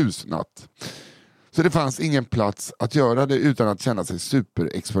månljus natt. Så det fanns ingen plats att göra det utan att känna sig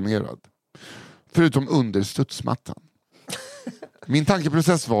superexponerad. Förutom under studsmattan. Min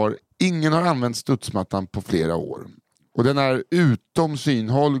tankeprocess var, ingen har använt studsmattan på flera år. Och den är utom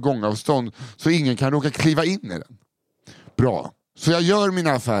synhåll, gångavstånd, så ingen kan råka kliva in i den. Bra. Så jag gör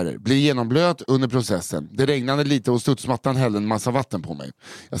mina affärer, blir genomblöt under processen. Det regnade lite och studsmattan hällde en massa vatten på mig.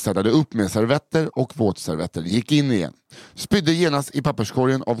 Jag städade upp med servetter och våtservetter, gick in igen. Spydde genast i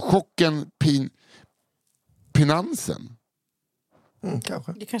papperskorgen av chocken, pinansen.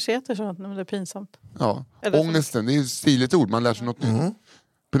 Kanske. Det kanske heter så när det är pinsamt. Ja, Eller så. ångesten, det är ett stiligt ord, man lär sig något nytt.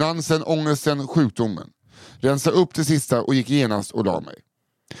 Pinansen, ångesten, sjukdomen. Rensa upp det sista och gick genast och la mig.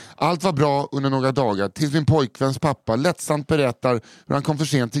 Allt var bra under några dagar tills min pojkväns pappa lättsamt berättar hur han kom för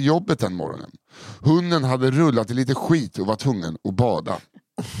sent till jobbet den morgonen. Hunden hade rullat i lite skit och var tvungen att bada.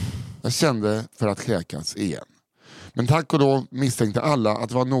 Jag kände för att kräkas igen. Men tack och lov misstänkte alla att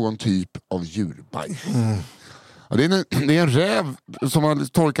det var någon typ av djurbajs. Ja, det är en räv som har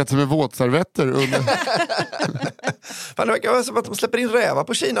torkat sig med våtservetter under... Fan, det verkar som att de släpper in rävar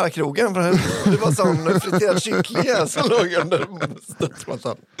på Kina-krogen. Det var sån friterad kyckling som låg under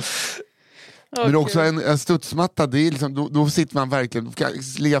studsmattan. Men också en studsmatta, det är liksom, då sitter man verkligen, då kan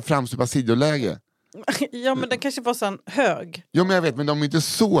ligga framstupa sidoläge. Ja, men den kanske var så hög. Ja, men jag vet, men de är inte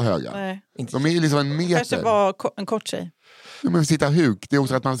så höga. Nej. De är ju liksom en meter. Kanske var en kort tjej. Ja, men sitta huk, det är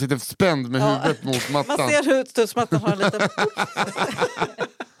också att man sitter spänd med huvudet mot mattan. Man ser hur studsmattan har en liten...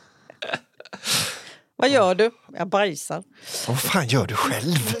 Vad gör du? Jag bajsar. Vad fan gör du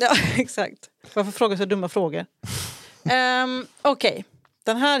själv? Ja, exakt. Varför frågar så dumma frågor? Okej.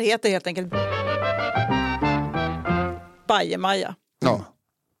 Den här heter helt enkelt Bajemaja. Ja.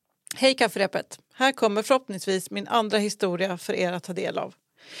 Hej kafferepet. Här kommer förhoppningsvis min andra historia för er att ta del av.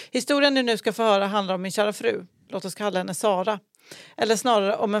 Historien ni nu ska få höra handlar om min kära fru. Låt oss kalla henne Sara. Eller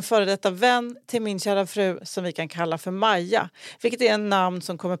snarare om en före detta vän till min kära fru som vi kan kalla för Maja. Vilket är en namn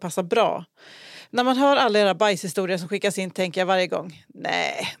som kommer passa bra. När man hör alla era bajshistorier som skickas in tänker jag varje gång.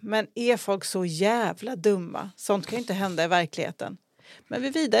 Nej, men är folk så jävla dumma? Sånt kan ju inte hända i verkligheten. Men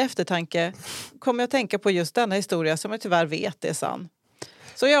vid vida eftertanke kommer jag att tänka på just denna historia som jag tyvärr vet är sann.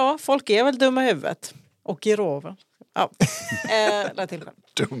 Så ja, folk är väl dumma i huvudet. Och i roven. Ja,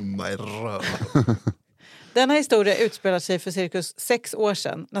 Dumma i röven. Denna historia utspelar sig för cirkus 6 år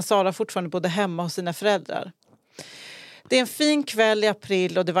sedan när Sara fortfarande bodde hemma hos sina föräldrar. Det är en fin kväll i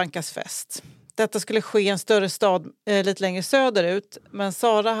april och det vankas fest. Detta skulle ske i en större stad lite längre söderut, men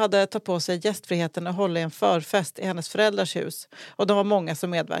Sara hade tagit på sig gästfriheten och hålla en förfest i hennes föräldrars hus och de var många som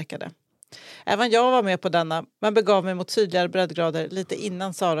medverkade. Även jag var med på denna, men begav mig mot sydligare breddgrader lite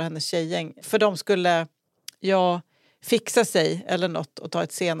innan Sara och hennes tjejgäng, för de skulle fixa sig eller något och ta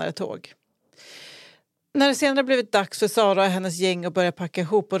ett senare tåg. När det senare blivit dags för Sara och hennes gäng att börja packa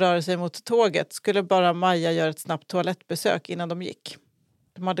ihop och röra sig mot tåget skulle bara Maja göra ett snabbt toalettbesök innan de gick.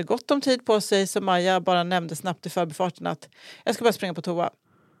 De hade gott om tid på sig så Maja bara nämnde snabbt i förbifarten att jag ska bara springa på toa.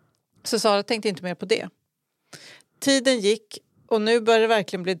 Så Sara tänkte inte mer på det. Tiden gick och nu började det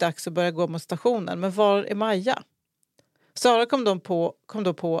verkligen bli dags att börja gå mot stationen. Men var är Maja? Sara kom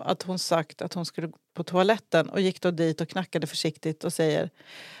då på att hon sagt att hon skulle på toaletten och gick då dit och knackade försiktigt och säger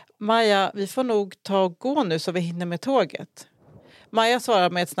Maja, vi får nog ta och gå nu så vi hinner med tåget. Maja svarar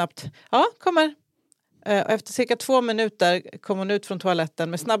med ett snabbt ja, kommer. Efter cirka 2 minuter kom hon ut från toaletten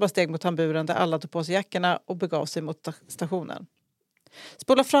med snabba steg mot tamburen där alla tog på sig jackorna och begav sig mot stationen.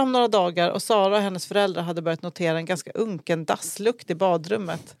 Spola fram några dagar och Sara och hennes föräldrar hade börjat notera en ganska unken dasslukt i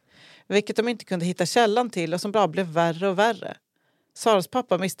badrummet. Vilket de inte kunde hitta källan till och som bara blev värre och värre. Saras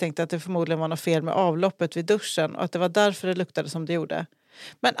pappa misstänkte att det förmodligen var något fel med avloppet vid duschen och att det var därför det luktade som det gjorde.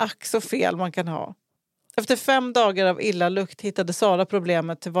 Men ack så fel man kan ha. Efter 5 dagar av illa lukt hittade Sara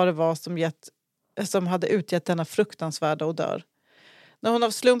problemet till vad det var som hade utgett denna fruktansvärda odör. När hon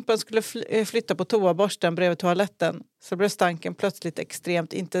av slumpen skulle flytta på toaborsten bredvid toaletten så blev stanken plötsligt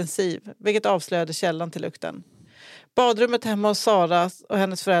extremt intensiv, vilket avslöjade källan till lukten. Badrummet hemma hos Sara och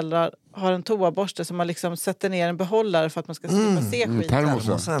hennes föräldrar har en toaborste som man liksom sätter ner en behållare för att man ska slippa se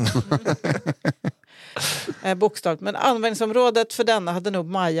skiten. Bokstavligt. Men användningsområdet för denna hade nog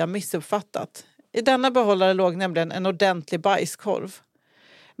Maja missuppfattat. I denna behållare låg nämligen en ordentlig bajskorv.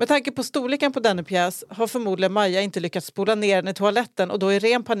 Med tanke på storleken på denna pjäs har förmodligen Maja inte lyckats spola ner den i toaletten och då i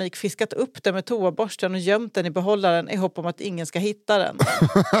ren panik fiskat upp den med toaborsten och gömt den i behållaren i hopp om att ingen ska hitta den.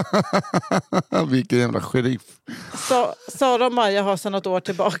 Vilken jävla sheriff. Sara och Maja har sedan något år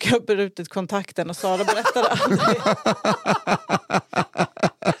tillbaka brutit kontakten och Sara berättade aldrig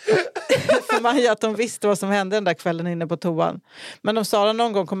för Maja att de visste vad som hände den där kvällen inne på toan. Men om Sara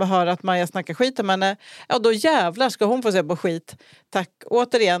någon gång kommer höra att Maja snackar skit om henne, ja då jävlar ska hon få se på skit. Tack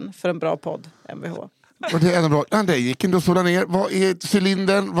återigen för en bra podd, MVH. Och det är ändå bra. Det gick inte att sålla ner. Vad är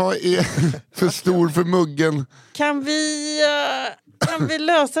cylindern? Vad är för stor för muggen? Kan vi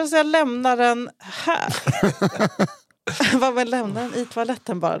lösa det så jag lämnar den här? Vad vill lämna den i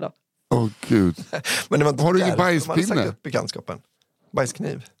toaletten bara då? Åh gud. Men det var inte har du ingen man hade bajspinne? sagt upp bekantskapen.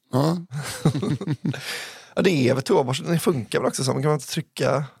 Bajskniv. Ja. Ja, det är väl toaborsten. Den funkar väl också så. Man kan inte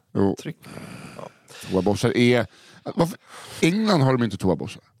trycka. Jo. Ja. Toaborstar är... England har de inte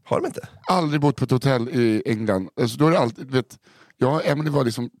toaborstar. Har de inte? Aldrig bott på ett hotell i England. Alltså, då är det alltid, vet, jag och Emily var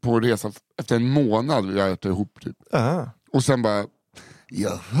liksom på resa efter en månad vi äter ihop typ. Och sen bara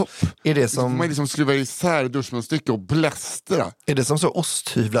är det som man liksom skruva isär duschmunstycke och blästra. Är det som så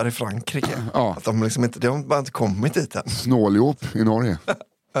osthyvlar i Frankrike? Ja. Att de liksom inte, de har bara inte kommit dit än. Snåljåp i Norge.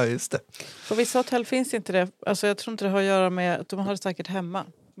 Ja, just det. På vissa hotell finns inte det. Alltså jag tror inte det har att göra med att de har det säkert hemma.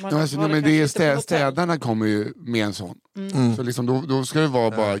 Men det är städarna kommer ju med en sån. Så liksom då ska det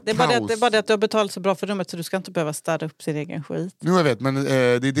vara bara det är kaos. det är bara det att du har betalat så bra för rummet så du ska inte behöva städa upp sin egen skit. Nu jag vet, men det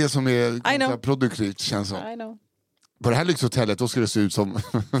är det som är produktivt känns som. I know. På det här lyxhotellet då ska det se ut som...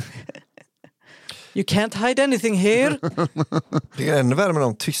 You can't hide anything here. Det är ännu värre med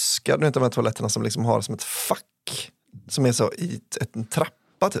de tyska, du vet de här toaletterna som liksom har som ett fack. Som är så i en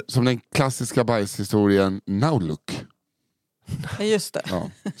trappa typ. Som den klassiska bajshistorien Now Look. Just det. Ja,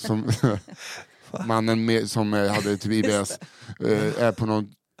 som mannen som hade typ IBS är på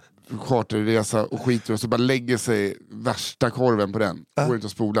någon charterresa och skiter och så bara lägger sig värsta korven på den. Går inte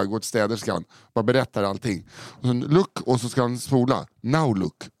att spola, går till städerskan, bara berättar allting. Och så look och så ska han spola. Now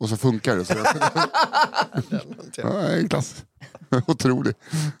look. Och så funkar det. Så ja, det är klass. Otroligt.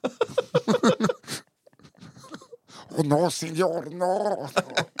 Och no signor, no.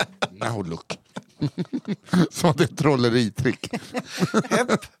 Now look. Så det är ett trolleritrick.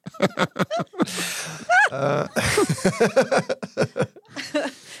 Hepp.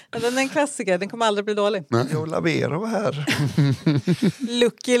 Den är en klassiker, den kommer aldrig bli dålig. Jo, Labero här.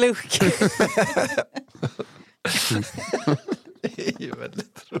 Lucky look. Det är ju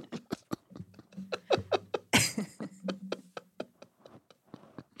väldigt roligt.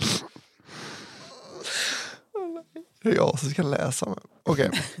 Det är jag som ska läsa.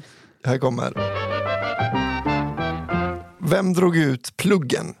 Okej, här kommer. Vem drog ut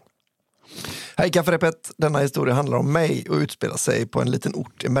pluggen? Här i Kafferepet, denna historia handlar om mig och utspelar sig på en liten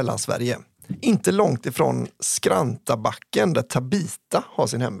ort i Mellansverige. Inte långt ifrån Skrantabacken där Tabita har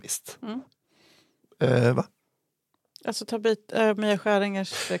sin hemvist. Va? Alltså Mia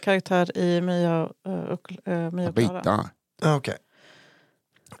Skäringers karaktär i Mia och Tabita. Okej.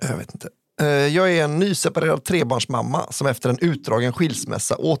 Jag vet inte. Jag är en nyseparerad trebarnsmamma som efter en utdragen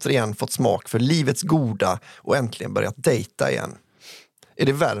skilsmässa återigen fått smak för livets goda och äntligen börjat dejta igen. Är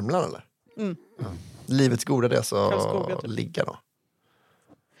det Värmland eller? Mm. Livets goda, det är så Karlskoga, typ. Ligga då?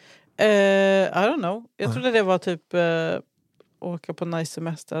 I don't know. Jag trodde det var typ åka på nice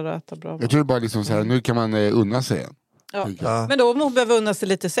semester och äta bra mat. Jag tror bara liksom så här, nu kan man unna sig igen. Ja. Men då behöver unna sig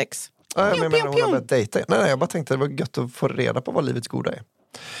lite sex. Ja, jag menar hon har börjat dejta. Nej, jag bara tänkte det var gött att få reda på vad livets goda är.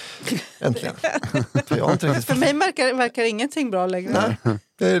 Äntligen. För jag har inte riktigt... För mig verkar ingenting bra längre. Nej,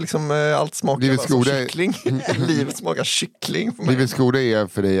 det är liksom allt smakar Livets bara som goda kyckling. Livet smakar kyckling för mig. Livets goda är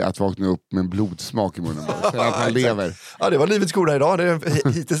för dig att vakna upp med en blodsmak i munnen. Bara. Att man lever. Ja, det var livets goda idag. Det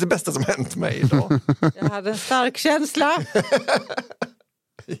är hittills det bästa som hänt mig idag. Jag hade en stark känsla.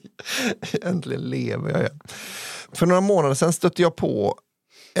 Äntligen lever jag igen. För några månader sedan stötte jag på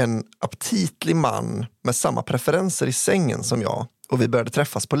en aptitlig man med samma preferenser i sängen som jag och vi började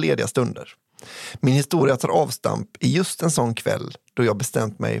träffas på lediga stunder. Min historia tar avstamp i just en sån kväll då jag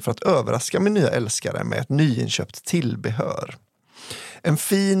bestämt mig för att överraska min nya älskare med ett nyinköpt tillbehör. En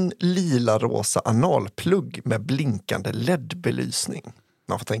fin lila-rosa analplugg med blinkande LED-belysning.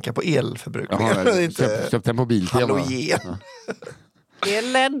 Man får tänka på elförbrukningen. Köpt den på Biltema. Halogen. Det är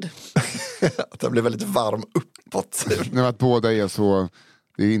LED. Att den blir väldigt varm uppåt. Nu att båda är så,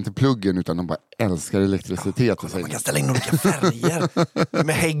 det är inte pluggen utan de bara älskar elektricitet. Man kan ställa in olika färger. Men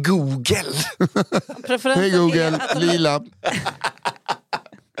hej Google. Hej Google, lila.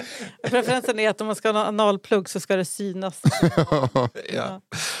 Preferensen är att om man ska ha en analplugg så ska det synas. Ja.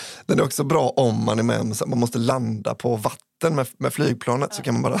 Den är också bra om man är med. Man måste landa på vatten med flygplanet så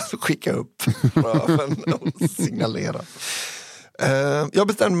kan man bara skicka upp röven och signalera. Jag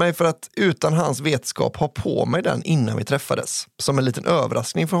bestämde mig för att utan hans vetskap ha på mig den innan vi träffades. Som en liten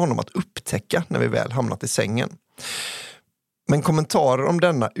överraskning för honom att upptäcka när vi väl hamnat i sängen. Men kommentarer om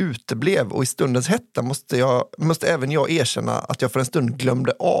denna uteblev och i stundens hetta måste även jag erkänna att jag för en stund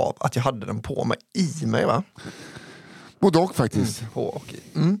glömde av att jag hade den på mig i mig, va? Både och faktiskt. På och i.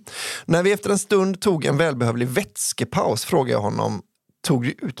 När vi efter en stund tog en välbehövlig vätskepaus frågade jag honom, tog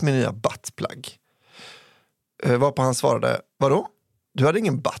du ut min nya buttplug? Varpå han svarade, vadå? Du hade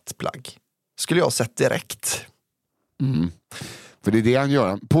ingen buttplug. Skulle jag sett direkt. För det är det han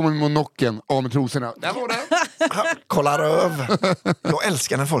gör. På med monocken, av med trosorna. Där var det. Kolla röv. Jag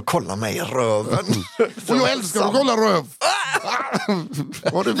älskar när folk kollar mig i röven. Och jag älskar att kolla röv.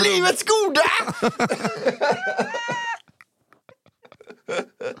 Livets goda!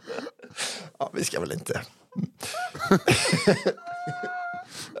 Ja, vi ska väl inte.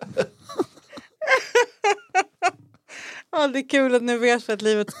 Ja, det är kul att nu vet för att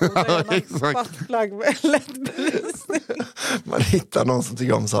livet går genom buttplug med LED-belysning. Man hittar någon som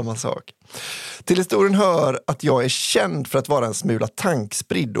tycker om samma sak. Till historien hör att jag är känd för att vara en smula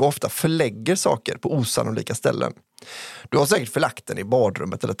tankspridd och ofta förlägger saker på osannolika ställen. Du har säkert förlagt den i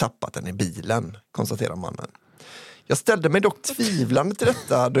badrummet eller tappat den i bilen, konstaterar mannen. Jag ställde mig dock tvivlande till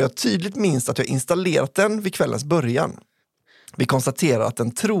detta då jag tydligt minns att jag installerat den vid kvällens början. Vi konstaterar att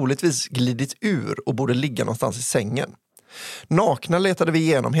den troligtvis glidit ur och borde ligga någonstans i sängen. Nakna letade vi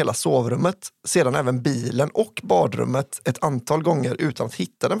igenom hela sovrummet, sedan även bilen och badrummet ett antal gånger utan att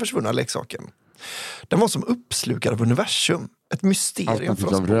hitta den försvunna leksaken. Den var som uppslukad av universum. Ett mysterium för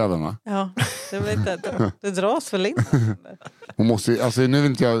oss. Röven, va? Ja, det dras väl in. Hon måste, alltså nu vet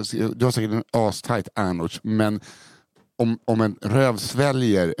inte jag, du har säkert en astajt anus, men om en röv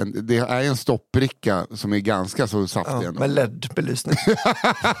sväljer, det är en stoppricka som är ganska så saftig. Ja, med LED-belysning.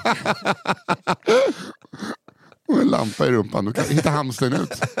 Och en lampa i rumpan, då kan hitta hamstern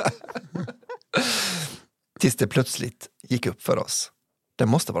ut. Tills det plötsligt gick upp för oss. Den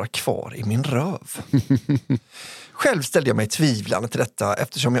måste vara kvar i min röv. Själv ställde jag mig tvivlande till detta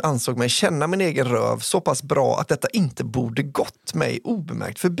eftersom jag ansåg mig känna min egen röv så pass bra att detta inte borde gått mig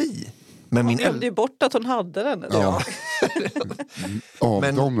obemärkt förbi. Men Hon glömde ju bort att hon hade den. Ja.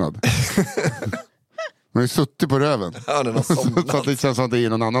 Avdomnad. Man är suttit på röven. Ja, den har somnat. Så att det känns som att det är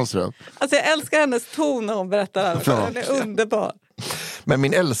någon annans röv. Alltså jag älskar hennes ton när hon berättar det. Den är underbar. Men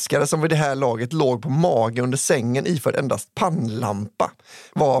min älskare som vid det här laget låg på mage under sängen iförd endast pannlampa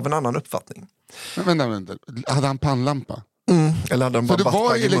var av en annan uppfattning. Men vänta. Hade han pannlampa? Eller hade han bara så det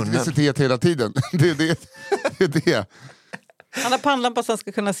var i munnen? elektricitet hela tiden? Det är det. Han har pannlampa som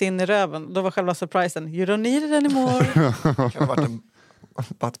ska kunna se in i röven. Då var själva surprisen. You don't need it anymore. Det kan ha varit en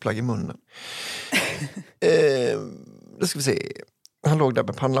buttplug i munnen. Då ska vi se. Han låg där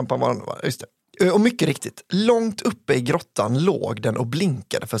med pannlampan. Just det. Och mycket riktigt, långt uppe i grottan låg den och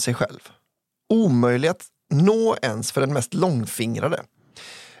blinkade för sig själv. Omöjlig att nå ens för den mest långfingrade.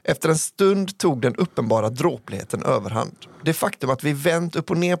 Efter en stund tog den uppenbara dråpligheten överhand. Det faktum att vi vänt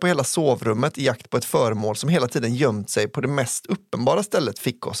upp och ner på hela sovrummet i jakt på ett föremål som hela tiden gömt sig på det mest uppenbara stället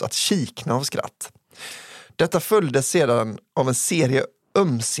fick oss att kikna av skratt. Detta följdes sedan av en serie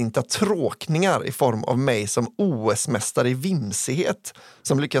ömsinta tråkningar i form av mig som OS-mästare i vimsighet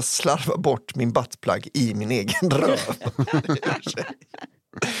som lyckas slarva bort min buttplug i min egen röv.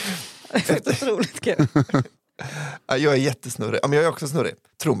 Det är otroligt kul. Jag är jättesnurrig. Men jag är också snurrig.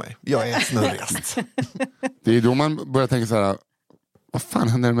 Tro mig, jag är snurrigast. Det är då man börjar tänka så här: vad fan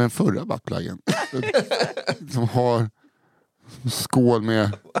hände med den förra buttpluggen? Som har skål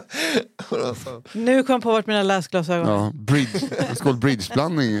med... Nu kom jag på vart mina läsglasögon. Ja,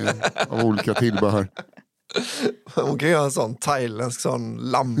 bridgeblandning av olika tillbehör. Hon kan göra en sån thailändsk sån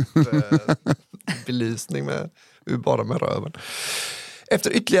lampbelysning bara med röven.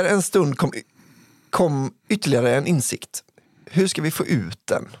 Efter ytterligare en stund kom ytterligare en insikt. Hur ska vi få ut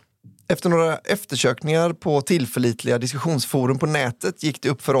den? Efter några eftersökningar på tillförlitliga diskussionsforum på nätet gick det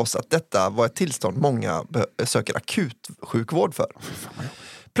upp för oss att detta var ett tillstånd många söker akutsjukvård för.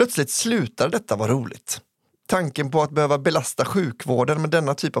 Plötsligt slutade detta vara roligt. Tanken på att behöva belasta sjukvården med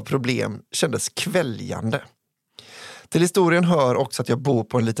denna typ av problem kändes kväljande. Till historien hör också att jag bor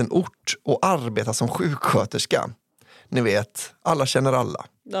på en liten ort och arbetar som sjuksköterska. ni vet, alla känner alla.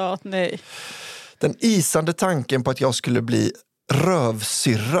 Ja, nej. Den isande tanken på att jag skulle bli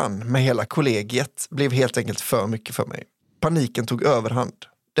rövsyrran med hela kollegiet blev helt enkelt för mycket för mig. Paniken tog överhand.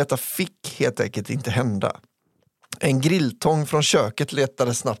 Detta fick helt enkelt inte hända. En grilltång från köket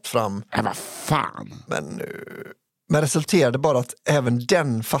letade snabbt fram. Vad fan? Men resulterade bara att även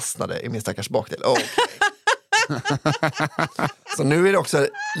den fastnade i min stackars bakdel. Okay. Så nu är det också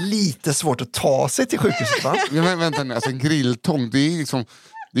lite svårt att ta sig till sjukhuset, va? Men vänta nu, alltså en grilltång, det är liksom...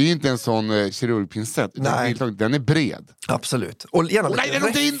 Det är ju inte en sån kirurgpincett. Den är bred. Absolut. Och gärna lite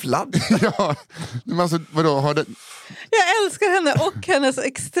räfflad. Ja, men alltså vadå? Har det... Jag älskar henne och hennes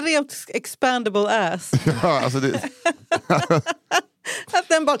extremt expandable ass. Ja, alltså det... Att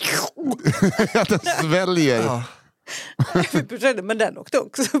den bara... Att den sväljer. Ja. Men den åkte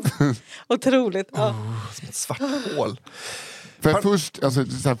också. Otroligt. Ja. Som ett svart hål. För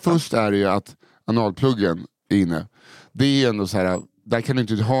först är det ju att analpluggen är inne. Det är ändå så här... Där kan du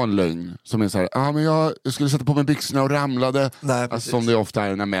inte ha en lögn som är så här, men jag skulle sätta på mig byxorna och ramlade. Nej, alltså, som det ofta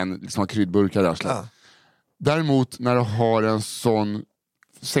är när män liksom har kryddburkar där. Ja. Däremot när du har en sån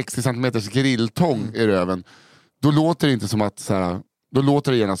 60 cm grilltång i röven, då låter det inte som att så här, då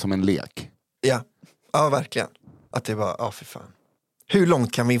låter det gärna som en lek. Ja, verkligen. Att det bara, för fan. Hur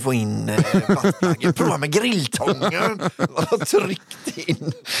långt kan vi få in vattnagel? Prova med grilltången. Och tryckt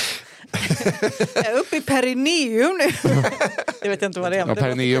in. Jag är uppe i perineum nu. Jag vet inte vad det är. Ja,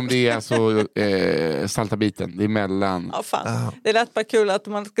 perineum, det är alltså salta biten. Det är mellan. Ja, fan. Det lät bara kul att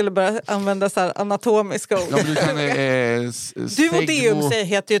man skulle börja använda så här anatomiska ord. Ja, du kan, duodeum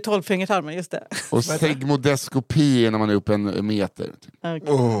heter ju 12-fingertarmen, just det. Och segmodeskopi när man är uppe en meter.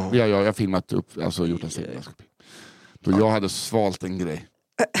 Okay. Jag har filmat upp, alltså gjort en segmodeskopi. Då jag hade svalt en grej.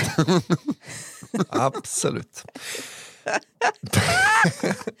 Absolut.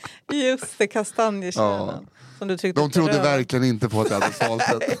 Just det, kastanjekärnan. Som du tyckte de trodde verkligen inte på att jag hade svalt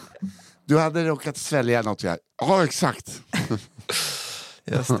det. Du hade råkat svälja något här. Ja, exakt.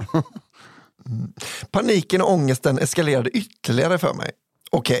 Just det. Paniken och ångesten eskalerade ytterligare för mig.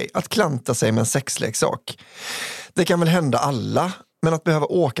 Okej, att klanta sig med en sexleksak. Det kan väl hända alla. Men att behöva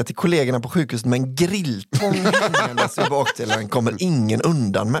åka till kollegorna på sjukhuset med en grilltång hängandes i bakdelen kommer ingen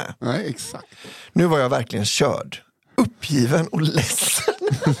undan med. Nej, exakt. Nu var jag verkligen körd. Uppgiven och ledsen.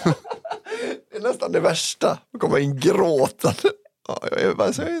 Det är nästan det värsta. Att komma in gråtande. Jag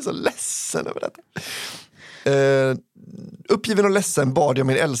är så ledsen över detta. Uppgiven och ledsen bad jag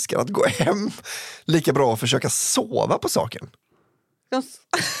min älskare att gå hem. Lika bra att försöka sova på saken.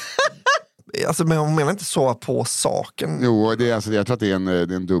 Alltså, men hon menar inte sova på saken. Jo, det är, alltså, jag tror att det är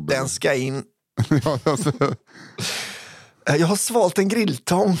en dubbel. Den ska in. Ja, alltså. Jag har svalt en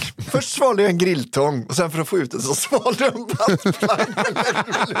grilltång. Först svalde jag en grilltång och sen för att få ut den så svalde jag en plastplank.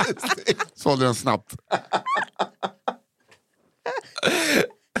 Svalde den snabbt.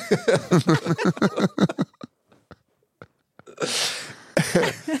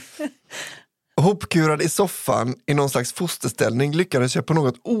 Hopkurad i soffan i någon slags fosterställning lyckades jag på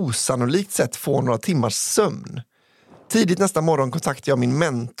något osannolikt sätt få några timmars sömn. Tidigt nästa morgon kontaktade jag min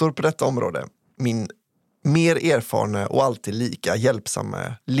mentor på detta område. Min mer erfarna och alltid lika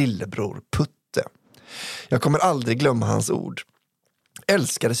hjälpsamma lillebror Putte. Jag kommer aldrig glömma hans ord.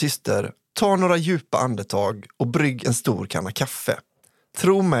 Älskade syster, ta några djupa andetag och brygg en stor kanna kaffe.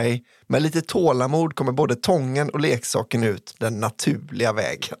 Tro mig, med lite tålamod kommer både tången och leksaken ut den naturliga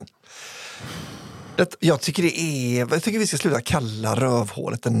vägen. Jag tycker vi ska sluta kalla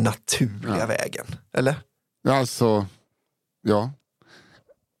rövhålet den naturliga vägen. Eller? Alltså, ja.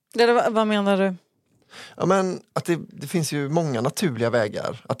 Vad menar du? Ja, men att det finns ju många naturliga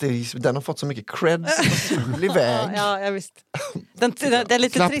vägar. Att den har fått så mycket cred som naturlig väg. Ja, visst. Den är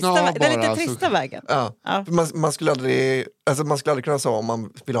lite trista vägen. Ja. Man skulle aldrig kunna säga om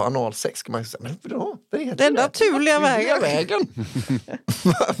man vill ha analsex. Kan man säga, men det är den naturliga vägen.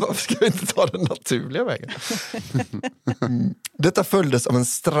 Varför ska vi inte ta den naturliga vägen? Detta följdes av en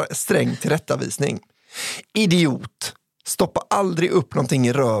sträng tillrättavisning. Idiot! Stoppa aldrig upp någonting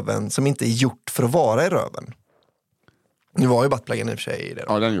i röven som inte är gjort för att vara i röven. Nu var ju buttpluggen i och för sig i det.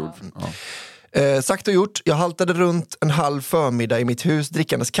 Ja, den gjord. Ja. Sagt och gjort, jag haltade runt en halv förmiddag i mitt hus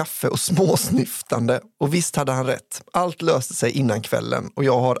drickandes kaffe och småsnyftande. Och visst hade han rätt. Allt löste sig innan kvällen och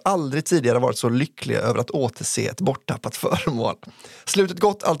jag har aldrig tidigare varit så lycklig över att återse ett borttappat föremål. Slutet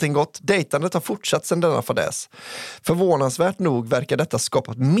gott, allting gott. Dejtandet har fortsatt sedan denna fadäs. Förvånansvärt nog verkar detta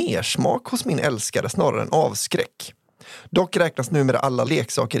skapa mer smak hos min älskare snarare än avskräck. Dock räknas numera alla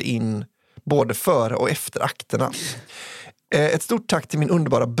leksaker in både före och efter akterna. Ett stort tack till min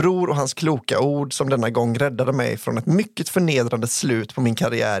underbara bror och hans kloka ord som denna gång räddade mig från ett mycket förnedrande slut på min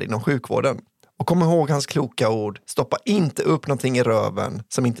karriär inom sjukvården. Och kom ihåg hans kloka ord. Stoppa inte upp någonting i röven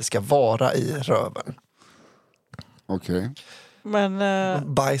som inte ska vara i röven. Okej. Men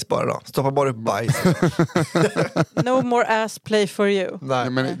Bajs bara då. Stoppa bara upp bajs. no more ass play for you. Nej,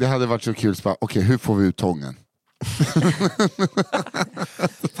 men det hade varit så kul. Okej, hur får vi ut tången?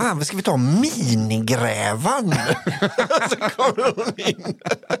 Fan, ska vi ta minigrävan? Så kommer hon in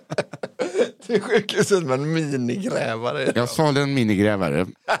till sjukhuset med en minigrävare. Jag svalde en minigrävare.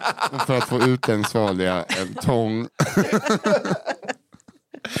 Och för att få ut den svalde jag en tång.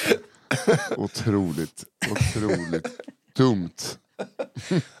 Otroligt dumt.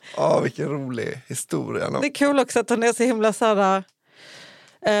 Ja, vilken rolig historia. Det är kul också att hon är så himla såhär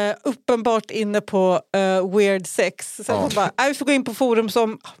uppenbart inne på weird sex. Så hon bara, vi får gå in på forum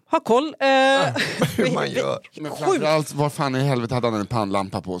som har koll. Hur man gör. Men framförallt, var fan i helvete hade han en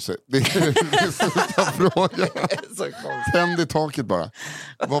pannlampa på sig? Det är den största frågan. Tänd i taket bara.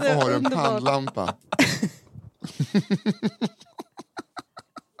 Varför har du en pannlampa?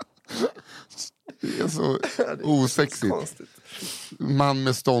 Det är så osexigt. Man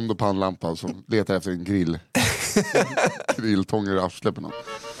med stånd och pannlampa som letar efter en grill. Grilltång i arslet på någon.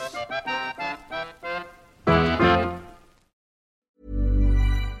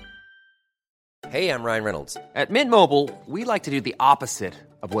 Hey, I'm Ryan Reynolds. At Mint Mobile, we like to do the opposite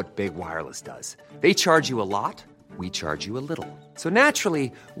of what Big Wireless does. They charge you a lot, we charge you a little. So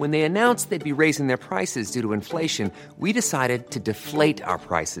naturally, when they announced they'd be raising their prices due to inflation, we decided to deflate our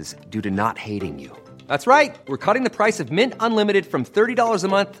prices due to not hating you. That's right. We're cutting the price of Mint Unlimited from $30 a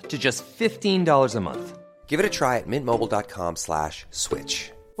month to just $15 a month. Give it a try at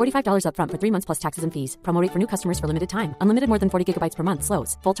mintmobile.com/switch. $45 up front for 3 months plus taxes and fees. Promo rate for new customers for limited time. Unlimited more than 40 gigabytes per month.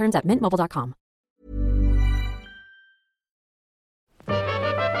 Slows full terms at mintmobile.com.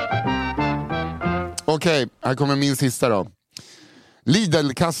 Okej, här kommer min sista då.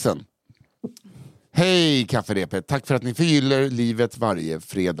 Lidl-kassen. Hej kafferepet, tack för att ni förgyller livet varje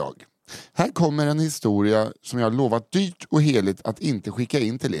fredag. Här kommer en historia som jag har lovat dyrt och heligt att inte skicka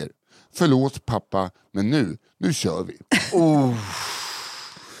in till er. Förlåt pappa, men nu kör vi.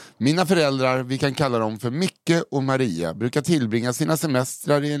 Mina föräldrar, vi kan kalla dem för Micke och Maria, brukar tillbringa sina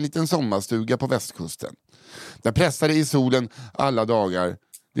semestrar i en liten sommarstuga på västkusten. Där pressar det i solen alla dagar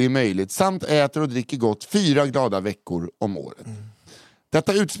det är möjligt, samt äter och dricker gott 4 glada veckor om året.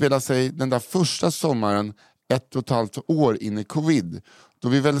 Detta utspelar sig den där första sommaren 1,5 år in i covid, då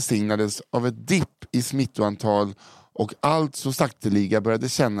vi välsignades av ett dipp i smittoantal och allt så sakteliga började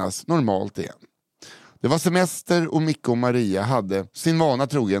kännas normalt igen. Det var semester och Micke och Maria hade, sin vana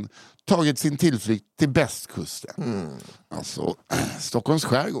trogen, tagit sin tillflykt till Västkusten. Alltså, Stockholms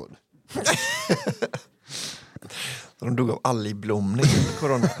skärgård. De dog av algblomning i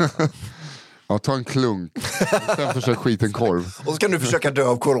corona. Ja, ta en klunk. Sen försök skiten korv. Och så kan du försöka dö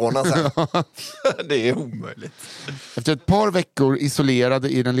av corona sen. Det är omöjligt. Efter ett par veckor isolerade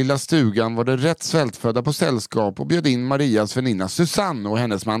i den lilla stugan var det rätt svältfödda på sällskap och bjöd in Marias väninna Susanne och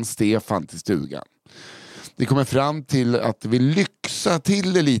hennes man Stefan till stugan. De kommer fram till att vi lyxa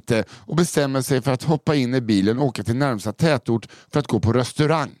till det lite och bestämmer sig för att hoppa in i bilen och åka till närmsta tätort för att gå på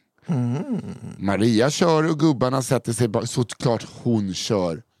restaurang. Maria kör och gubbarna sätter sig bara, såklart hon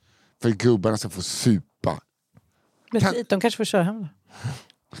kör. För gubbarna ska få supa. De kanske får köra hem.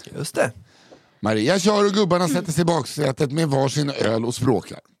 Just det. Maria kör och gubbarna sätter sig i baksätet med varsin öl och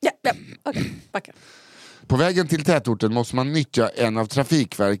språkar. Ja. Okej, backa. På vägen till tätorten måste man nyttja en av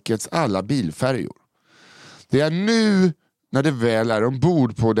Trafikverkets alla bilfärjor. Det är nu när det väl är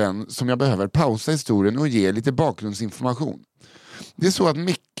ombord på den som jag behöver pausa historien och ge lite bakgrundsinformation. Det är så att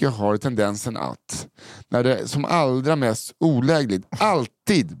Micke har tendensen att, när det som allra mest olägligt,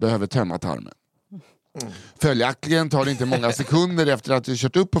 alltid behöver tömma tarmen. Följaktligen tar det inte många sekunder efter att jag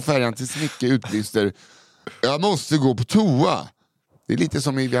kört upp på färjan tills Micke utbrister: jag måste gå på toa. Det är lite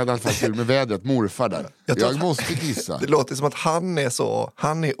som vi hade i alla fall tur med vädret, morfar där. Jag måste kissa. Det låter som att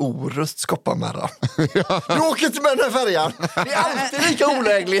han är orust Skoppamärra. Du åker inte med den här färjan. Det är alltid lika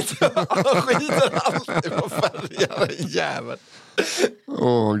olägligt. Han skiter alltid på färjan, jävel.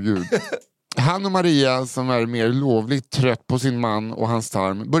 Gud. Han och Maria, som är mer lovligt trött på sin man och hans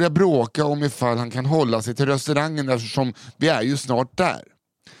tarm, börjar bråka om ifall han kan hålla sig till restaurangen eftersom vi är ju snart där.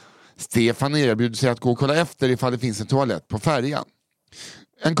 Stefan erbjuder sig att gå och kolla efter ifall det finns en toalett på färjan.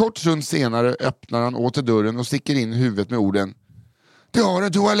 En kort stund senare öppnar han åter dörren och sticker in huvudet med orden: det har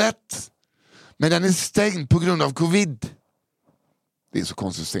en toalett, men den är stängd på grund av covid. Det är så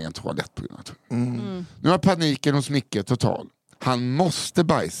konstigt att stänga en toalett på grund av covid. Nu har paniken hos Micke total. Han måste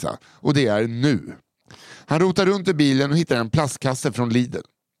bajsa, och det är nu. Han rotar runt i bilen och hittar en plastkasse från Lidl.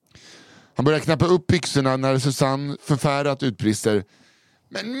 Han börjar knappa upp byxorna när Susanne förfärat utbrister: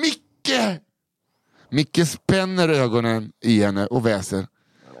 men Micke! Micke spänner ögonen i henne och väser.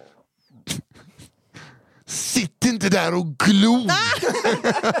 Sitt inte där och glo!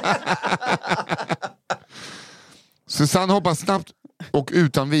 Susanne hoppar snabbt och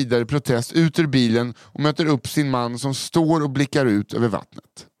utan vidare protest ut ur bilen och möter upp sin man som står och blickar ut över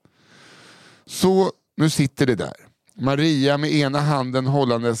vattnet. Så nu sitter det där. Maria med ena handen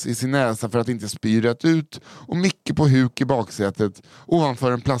hållandes i sin näsa för att inte spy rätt ut och Micke på huk i baksätet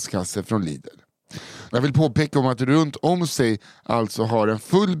ovanför en plastkasse från Lidl. Jag vill påpeka om att runt om sig alltså har en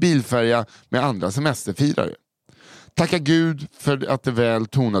full bilfärja med andra semesterfirare. Tacka Gud för att de väl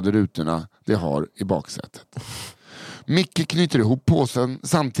tonade rutorna det har i baksätet. Micke knyter ihop påsen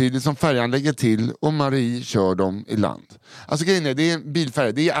samtidigt som färjan lägger till och Marie kör dem i land. Alltså grejen är, det är en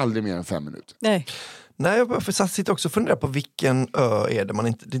bilfärja, det är aldrig mer än 5 minuter. Nej, jag sitter också och funderar på vilken ö är det man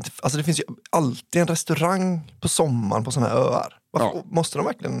inte... Alltså det finns ju alltid en restaurang på sommaren på sådana här öar. Varför måste de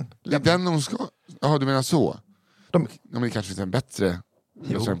verkligen... Den de ska... Ja, du menar så? Det kanske finns en bättre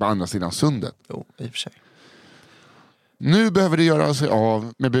restaurang på andra sidan sundet. Jo, i och för sig. Nu behöver det göra sig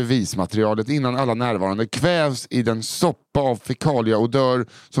av med bevismaterialet innan alla närvarande kvävs i den soppa av fekalieodör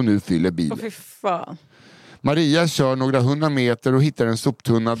som nu fyller bilen. Fy fan. Maria kör några 100 meter och hittar en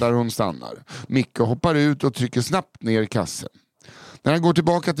soptunna där hon stannar. Micke hoppar ut och trycker snabbt ner kassen. När han går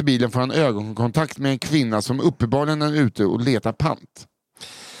tillbaka till bilen får han ögonkontakt med en kvinna som uppenbarligen är ute och letar pant.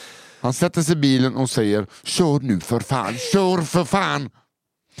 Han sätter sig i bilen och säger: kör nu för fan, kör för fan!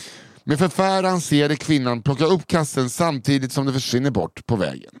 Med förfäran ser det kvinnan plocka upp kassen samtidigt som det försvinner bort på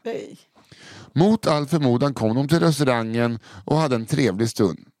vägen. Nej. Mot all förmodan kom de till restaurangen och hade en trevlig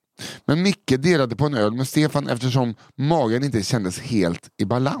stund. Men Micke delade på en öl med Stefan eftersom magen inte kändes helt i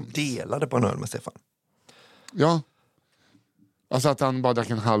balans. Delade på en öl med Stefan? Ja. Alltså att han bara drack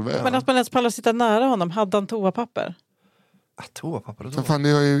en halv öl. Men att man ens pallar sitta nära honom, hade han toapapper? Toapapper och så fan, det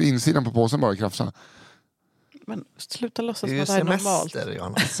har ju insidan på påsen bara krafsa. Men sluta låtsas det är som att det här är normalt. semester,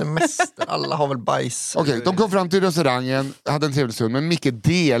 Johanna. Semester. Alla har väl bajs. Okej, de kom fram till restaurangen, hade en trevlig stund, men Micke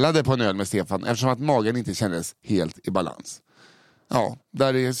delade på en öl med Stefan eftersom att magen inte kändes helt i balans. Ja,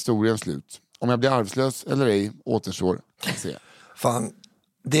 där är historien slut. Om jag blir arvslös eller ej återstår att se. Fan,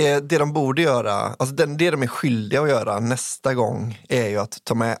 det de borde göra, alltså det de är skyldiga att göra nästa gång är ju att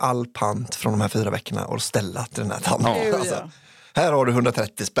ta med all pant från de här 4 veckorna och ställa till den här tanten. Ja. Alltså, här har du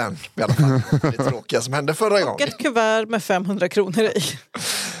 130 spänn i alla fall. Det tråkiga som hände förra gången. Och ett kuvert med 500 kronor i.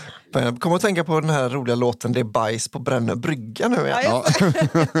 Jag kommer att tänka på den här roliga låten Det är bajs på Brännö brygga nu igen. Ja,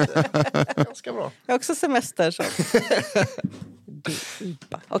 Ganska bra. jag har också semester. Så.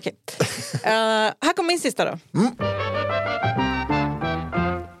 Okej. Här kommer min sista då.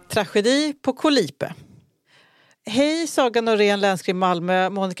 Tragedi på Kolipe. Hej Saga Norén, Länskrim Malmö,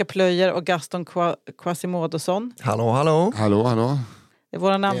 Monica Plöjer och Gaston Quasimodosson. Hallå, hallå. Hallå. Det är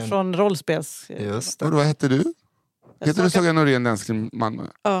våra namn från rollspels. Just det. Och vad hette du? Heter du Saga Norén, Länskrim Malmö?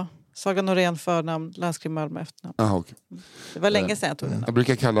 Ja, Saga Norén förnamn, Länskrim Malmö efternamn. Aha, okay. Det var länge sedan jag tog den. Jag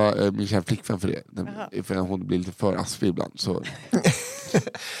brukar kalla min kära flickvän för det. För hon blir lite för aspig ibland. Så.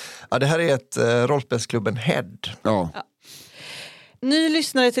 Ja, det här är ett rollspelsklubben Head. Ja. Ny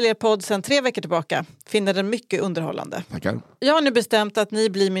lyssnare till er podd sedan 3 veckor tillbaka. Finner den mycket underhållande. Tackar. Jag har nu bestämt att ni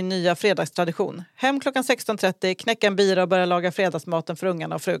blir min nya fredagstradition. Hem klockan 16.30, knäcka en bira och börja laga fredagsmaten för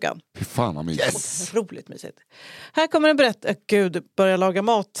ungarna och frugan. Fy fan vad mysigt. Yes! Roligt mysigt. Här kommer en berättelse. Gud, börja laga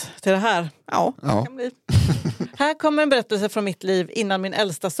mat till det här. Ja. Det kan bli. Här kommer en berättelse från mitt liv innan min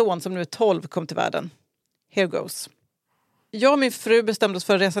äldsta son som nu är 12 kom till världen. Here goes. Jag och min fru bestämde oss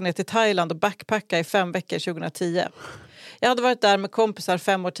för att resa ner till Thailand och backpacka i 5 veckor 2010. Jag hade varit där med kompisar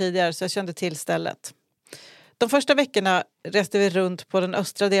 5 år tidigare så jag kände till stället. De första veckorna reste vi runt på den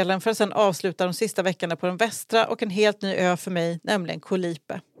östra delen för att sedan avsluta de sista veckorna på den västra och en helt ny ö för mig, nämligen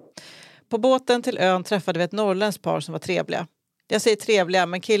Kolipe. På båten till ön träffade vi ett norrländskt par som var trevliga. Jag säger trevliga,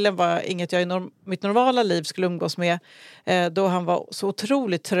 men killen var inget jag i mitt normala liv skulle umgås med då han var så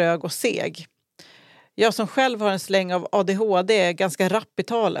otroligt trög och seg. Jag som själv har en släng av ADHD är ganska rapp i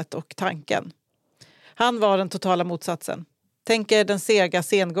talet och tanken. Han var den totala motsatsen. Tänk er den sega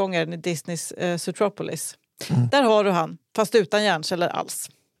sengångaren i Disneys Zootropolis. Där har du han, fast utan hjärnceller alls.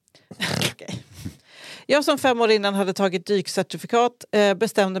 Okay. Jag som 5 år innan hade tagit dykcertifikat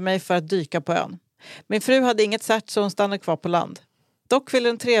bestämde mig för att dyka på ön. Min fru hade inget cert så hon stannade kvar på land. Dock ville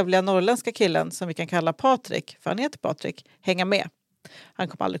den trevliga norrländska killen, som vi kan kalla Patrik, för han heter Patrik, hänga med. Han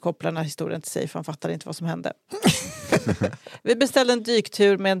kom aldrig koppla den här historien till sig för han fattade inte vad som hände. Vi beställde en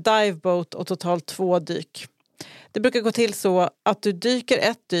dyktur med en diveboat och totalt 2 dyk. Det brukar gå till så att du dyker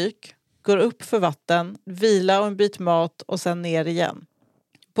ett dyk, går upp för vatten, vila och en bit mat och sen ner igen.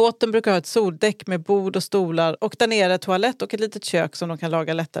 Båten brukar ha ett soldäck med bord och stolar och där nere toalett och ett litet kök som de kan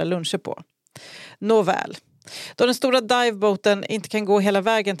laga lättare luncher på. Nåväl. Då den stora diveboaten inte kan gå hela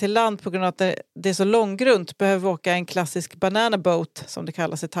vägen till land på grund av att det är så långgrunt behöver vi åka en klassisk banana boat som det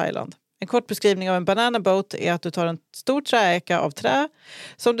kallas i Thailand. En kort beskrivning av en banana boat är att du tar en stor träeka av trä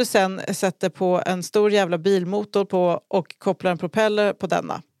som du sen sätter på en stor jävla bilmotor på och kopplar en propeller på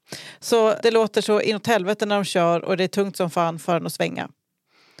denna. Så det låter så inåt helvete när de kör och det är tungt som fan för den att svänga.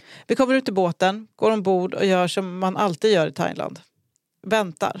 Vi kommer ut i båten, går ombord och gör som man alltid gör i Thailand.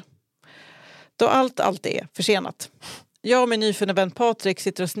 Väntar. Då allt är försenat. Jag och min nyfunna vän Patrik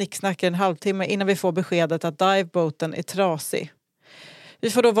sitter och snicksnackar en halvtimme innan vi får beskedet att diveboaten är trasig.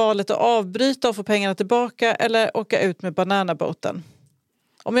 Vi får då valet att avbryta och få pengarna tillbaka eller åka ut med bananaboaten.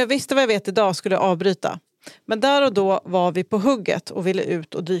 Om jag visste vad jag vet idag skulle jag avbryta. Men där och då var vi på hugget och ville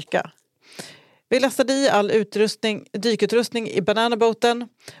ut och dyka. Vi lastade i all dykutrustning i bananaboaten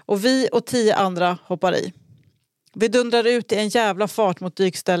och vi och 10 andra hoppar i. Vi dundrar ut i en jävla fart mot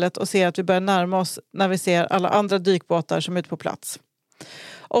dykstället och ser att vi börjar närma oss när vi ser alla andra dykbåtar som är ute på plats.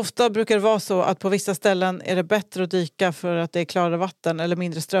 Ofta brukar det vara så att på vissa ställen är det bättre att dyka för att det är klarare vatten eller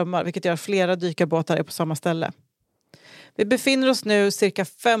mindre strömmar, vilket gör att flera dykarbåtar är på samma ställe. Vi befinner oss nu cirka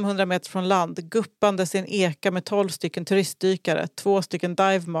 500 meter från land, guppandes i en eka med 12 stycken turistdykare, 2 stycken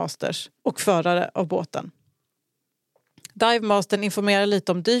divemasters och förare av båten. Divemastern informerar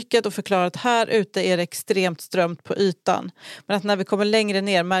lite om dyket och förklarar att här ute är det extremt strömt på ytan, men att när vi kommer längre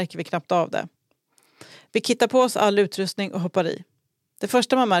ner märker vi knappt av det. Vi kittar på oss all utrustning och hoppar i. Det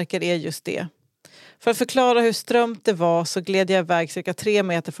första man märker är just det. För att förklara hur strömt det var så gled jag iväg cirka 3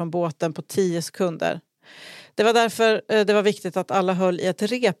 meter från båten på 10 sekunder. Det var därför det var viktigt att alla höll i ett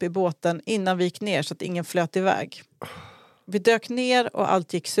rep i båten innan vi gick ner så att ingen flöt iväg. Vi dök ner och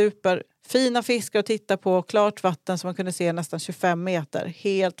allt gick super. Fina fiskar att titta på, klart vatten som man kunde se nästan 25 meter.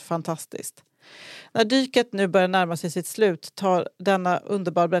 Helt fantastiskt. När dyket nu börjar närma sig sitt slut tar denna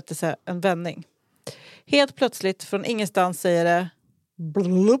underbar berättelse en vändning. Helt plötsligt från ingenstans säger det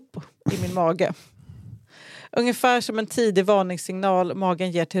blup i min mage. Ungefär som en tidig varningssignal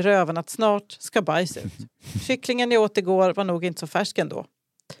magen ger till röven att snart ska bajs ut. Kycklingen jag åt igår var nog inte så färsk ändå.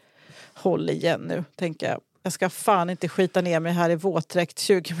 Håll igen nu, tänker jag. Jag ska fan inte skita ner mig här i våtdräkt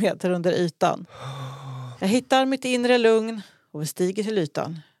 20 meter under ytan. Jag hittar mitt inre lugn och vi stiger till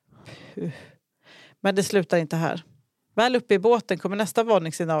ytan. Men det slutar inte här. Väl uppe i båten kommer nästa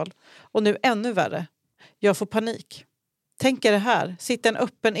varningssignal. Och nu ännu värre. Jag får panik. Tänk er det här. Sitta en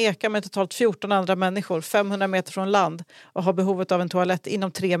öppen eka med totalt 14 andra människor 500 meter från land och ha behovet av en toalett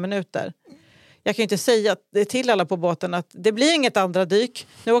inom 3 minuter. Jag kan ju inte säga till alla på båten att det blir inget andra dyk.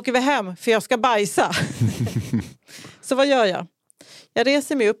 Nu åker vi hem för jag ska bajsa. Så vad gör jag? Jag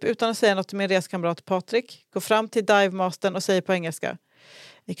reser mig upp utan att säga något till min reskamrat Patrik. Går fram till divemastern och säger på engelska: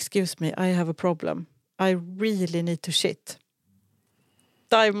 "Excuse me, I have a problem. I really need to shit."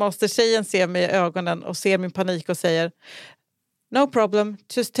 Divemaster-tjejen ser mig i ögonen och ser min panik och säger: "No problem,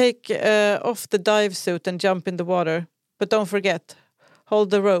 just take off the dive suit and jump in the water. But don't forget,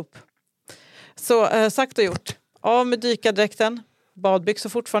 hold the rope." Så sagt och gjort. Av med dykardräkten, badbyxor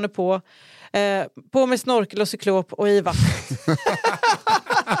fortfarande på med snorkel och cyklop och i vattnet.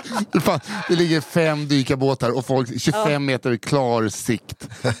 Det ligger 5 dykarbåtar och folk 25 meter i klar sikt.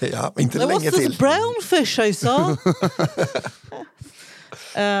 Ja, inte länge till. That was a brownfish I saw.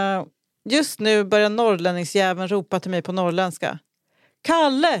 Just nu börjar norrlänningsjäveln ropa till mig på norrländska.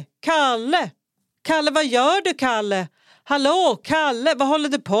 Kalle, Kalle! Kalle, vad gör du, Kalle? Hallå, Kalle, vad håller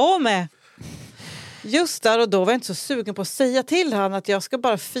du på med? Just där och då var jag inte så sugen på att säga till han att jag ska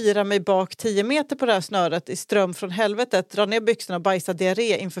bara fira mig bak 10 meter på det här snöret i ström från helvetet, dra ner byxorna och bajsa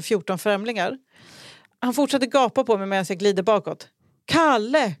diarré inför 14 främlingar. Han fortsatte gapa på mig medan jag glider bakåt.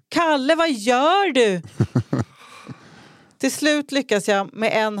 Kalle, Kalle, vad gör du? Till slut lyckas jag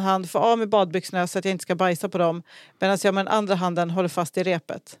med en hand få av med badbyxorna så att jag inte ska bajsa på dem, medan jag med den andra handen håller fast i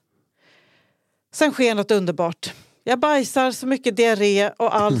repet. Sen sker något underbart. Jag bajsar så mycket diarré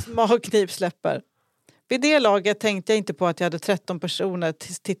och all magknip släpper. Vid det laget tänkte jag inte på att jag hade 13 personer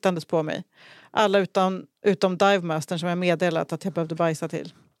tittandes på mig. Alla utom divemastern som jag meddelat att jag behövde bajsa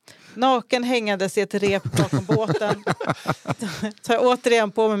till. Naken hängandes i ett rep bakom båten. Så jag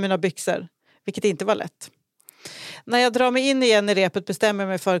återigen på med mina byxor, vilket inte var lätt. När jag drar mig in igen i repet bestämmer jag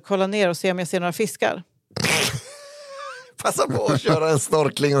mig för att kolla ner och se om jag ser några fiskar. Passa på att köra en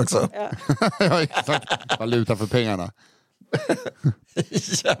snorkling också. Ja. Ja, exakt. Valuta för pengarna.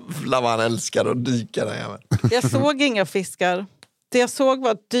 Jävlar vad han älskar att dyka där. Jävlar. Jag såg inga fiskar. Det jag såg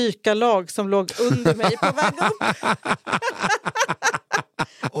var ett dykarlag som låg under mig på väg upp.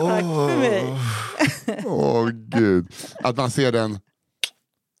 Tack för mig. Gud. Att man ser den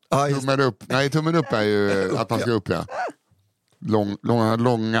tummen upp. Nej, tummen upp är ju att man ska upp, ja.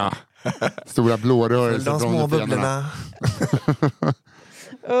 Långa. Stora blårörelser De från små bubblorna.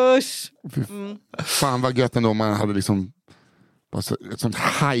 Usch. Fan vad gött ändå om man hade liksom ett sånt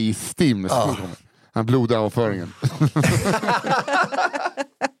high-stim. Han blodade avföringen.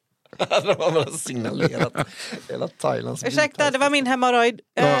 De har bara signalerat hela Thailands. Ursäkta, det var min hemorrojd.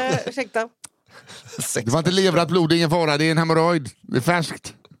 Ursäkta. Det var inte leverat blod, det är ingen fara, det är en hemorrojd. Det är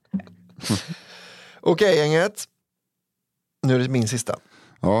färskt. Okej, gänget. Nu är det min sista.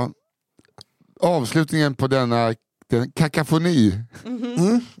 Ja. Avslutningen på den kakafoni.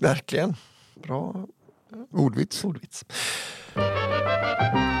 Verkligen. Bra Ordvits.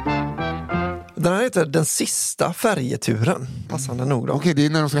 Den här heter Den sista färjeturen. Passande nog då. Okej, det är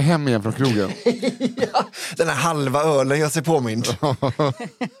när de ska hem igen från krogen. Ja, den här halva ölen jag ser påmind.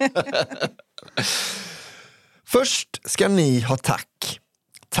 Först ska ni ha tack.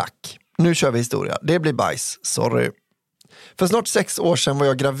 Tack. Nu kör vi historia. Det blir bajs. Sorry. För snart 6 år sedan var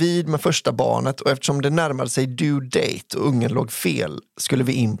jag gravid med första barnet och eftersom det närmade sig due date och ungen låg fel skulle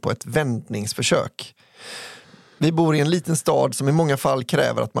vi in på ett vändningsförsök. Vi bor i en liten stad som i många fall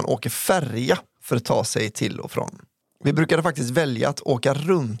kräver att man åker färja för att ta sig till och från. Vi brukade faktiskt välja att åka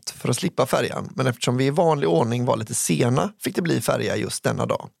runt för att slippa färjan, men eftersom vi i vanlig ordning var lite sena fick det bli färja just denna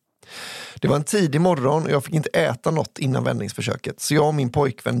dag. Det var en tidig morgon och jag fick inte äta något innan vändningsförsöket, så jag och min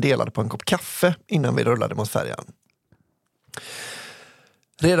pojkvän delade på en kopp kaffe innan vi rullade mot färjan.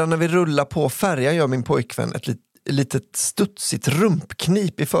 Redan när vi rullar på färjan gör min pojkvän ett litet studsigt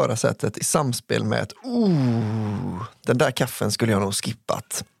rumpknip i förarsätet i samspel med ett den där kaffen skulle jag nog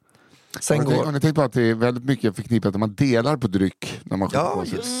skippat. Sen Har ni tänkt på att det är väldigt mycket förknippat att man delar på dryck när man skjuter på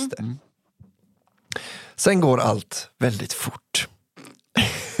sig? Just det. Sen går allt väldigt fort.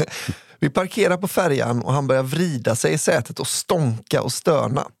 Vi parkerar på färjan och han börjar vrida sig i sätet och stånka och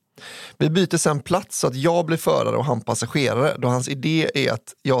stöna. Vi byter sen plats så att jag blir förare och han passagerare, då hans idé är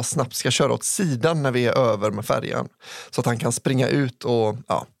att jag snabbt ska köra åt sidan när vi är över med färjan. Så att han kan springa ut och,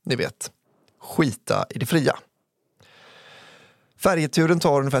 ja, ni vet, skita i det fria. Färjeturen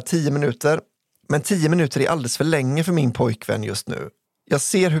tar ungefär 10 minuter, men 10 minuter är alldeles för länge för min pojkvän just nu. Jag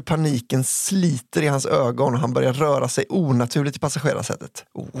ser hur paniken sliter i hans ögon och han börjar röra sig onaturligt i passagerarsätet.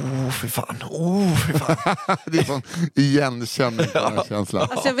 Fy fan. Det är sån igenkänning på den här känslan.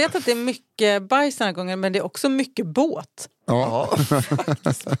 Alltså jag vet att det är mycket bajs den här gången, men det är också mycket båt. Ja,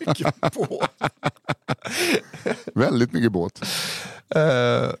 Faktiskt mycket båt. väldigt mycket båt.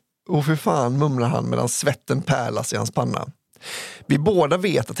 Fy fan, mumlar han medan svetten pärlas i hans panna. Vi båda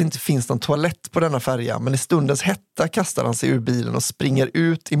vet att det inte finns någon toalett på denna färja, men i stundens hetta kastar han sig ur bilen och springer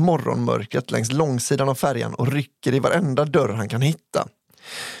ut i morgonmörkret längs långsidan av färjan och rycker i varenda dörr han kan hitta.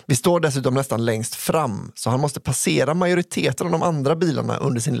 Vi står dessutom nästan längst fram, så han måste passera majoriteten av de andra bilarna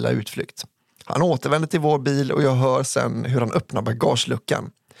under sin lilla utflykt. Han återvänder till vår bil och jag hör sen hur han öppnar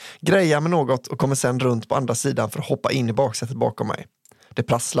bagageluckan. Grejar med något och kommer sen runt på andra sidan för att hoppa in i baksätet bakom mig. Det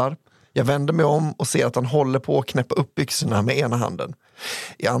prasslar. Jag vänder mig om och ser att han håller på att knäppa upp byxorna med ena handen.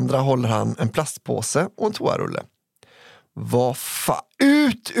 I andra håller han en plastpåse och en toarulle.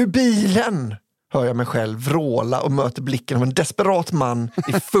 Ut ur bilen! Hör jag mig själv vråla och möter blicken av en desperat man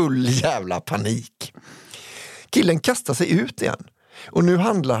i full jävla panik. Killen kastar sig ut igen. Och nu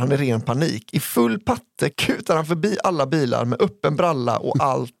handlar han i ren panik. I full patte kutar han förbi alla bilar med öppen bralla och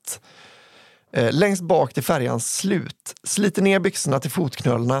allt. Längst bak till färjans slut. Sliter ner byxorna till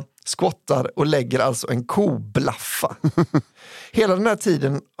fotknölarna, skottar och lägger alltså en koblaffa. Hela den här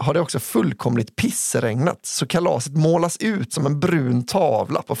tiden har det också fullkomligt pisseregnat, så kalaset målas ut som en brun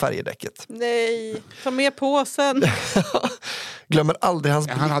tavla på färjedäcket. Nej, ta med påsen. Glömmer aldrig hans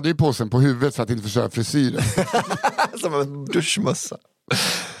Han hade ju påsen på huvudet för att inte förstöra frisyren. som en duschmössa.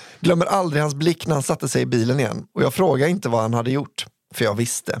 Glömmer aldrig hans blick när han satte sig i bilen igen. Och jag frågar inte vad han hade gjort, för jag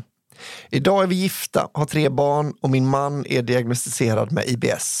visste. Idag är vi gifta, har 3 barn och min man är diagnostiserad med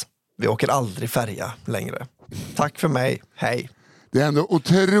IBS. Vi åker aldrig färja längre. Tack för mig, hej. Det är ändå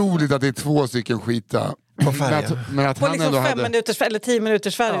otroligt att det är 2 stycken skita. På färja. Men att På han liksom ändå 5 minuters eller 10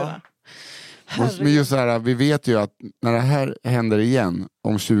 minuters färjorna. Men just så här, vi vet ju att när det här händer igen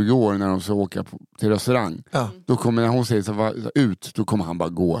om 20 år när de ska åka till restaurang, då kommer, när hon säger så ut, då kommer han bara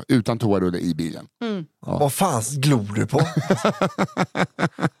gå utan toarulle i bilen. Vad fan glor du på?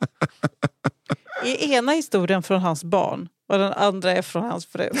 I ena historien från hans barn och den andra är från hans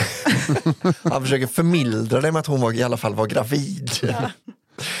fru. Han försöker förmildra det med att hon i alla fall var gravid.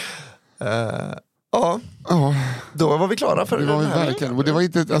 Ja, då var vi klara för det var den här. verkligen. Och det var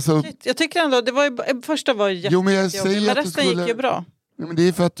inte, alltså, Jag tycker ändå, det var första var jo, men jag jättejobbigt, säger men att resten gick ju bra. Ja, men det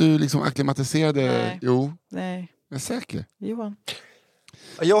är för att du liksom akklimatiserade. Nej. Jo, Nej, jag är säker. Johan.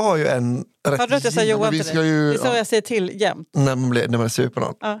 Jag har ju en rätt... Hörde du att jag sa Johan vi till ska dig? ju- Det är så jag säger till jämt. När man är sur på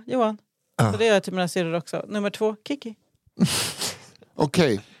någon. Ja, Johan. Så det gör jag till mina syrror också. Nummer 2, Kiki.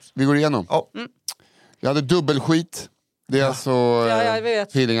 Okej, vi går igenom. Ja. Jag hade dubbelskit. Det är alltså Ja, jag vet.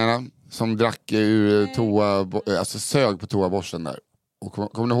 tvillingarna som drack ur alltså sög på toaborsten där. Och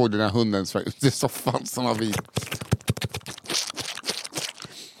kommer ni ihåg den här hunden som var ute i soffan som var vit?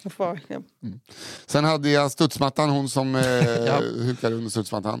 Sen hade jag studsmattan, hon som hukade under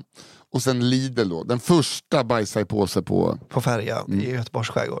studsmattan. Och sen Lidl då, den första bajsarpåse på Färja i Göteborgs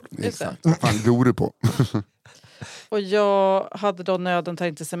skärgård. Exakt. Vad fan glor du på? Och jag hade då nöden tar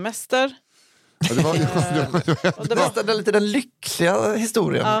inte semester. Ja, det var, Och det var, Det är lite den lyckliga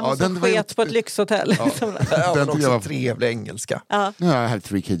historien. ja, hon som den var ju- sket på ett lyxhotell. Ja, Den men tycker också jag var- trevlig engelska. Ja, nu har jag haft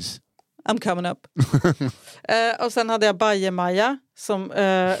 3 kids. I'm coming up. Och sen hade jag Bajemaja som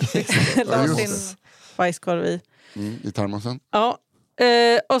la just sin bajskorv i. I termosen. Ja.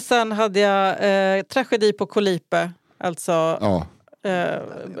 Och sen hade jag tragedi på Kolipe. Alltså Ja,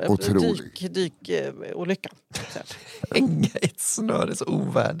 otrolig. dykolyckan. Hänga i ett snö, det är så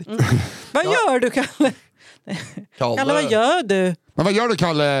ovärdigt. Vad gör du, Kalle? Kalle, vad gör du? Men vad gör du,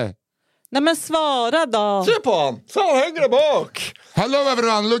 Kalle? Nej men svara då. Se på han! Så han hänger där bak! Hello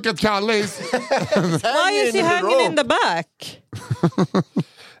everyone, look at Kalle. Why is he hanging in the back?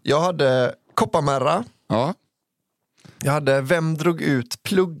 Jag hade Kopparmärra. Ja, Jag hade Vem drog ut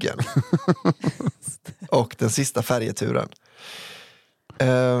pluggen? Och den sista färjeturen.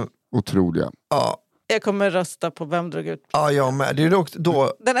 otroliga. Ja, Jag kommer rösta på Vem drog ut. ja, jag med. Det är ju då,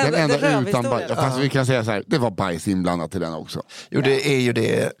 Den Den enda utan bajs. rövhistorien. Fast vi kan säga så här, det var bajs inblandat i den också. jo, det är ju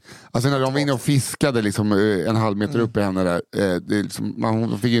det. Alltså när de var inne och fiskade liksom, en halv meter upp i henne där, det är liksom,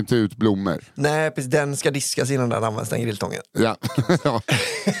 hon fick inte ut blommor. Nej, precis, den ska diskas innan den används, den grilltången. Ja. Ja.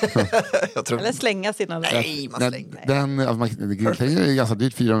 Jag tror... Eller slängas innan. Nej, man slänger. Den, alltså, grilltängen är ganska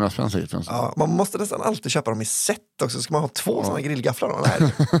dyrt, 400 spänn säkert. Ja, man måste nästan alltid köpa dem i set också. Ska man ha 2 sådana grillgafflar då? Nej,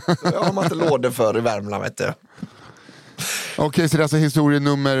 det har man inte lådor för i Värmland, vet du. Okej, så det är alltså historia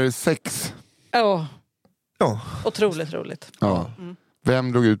nummer 6. Ja, Ja, otroligt roligt. Ja.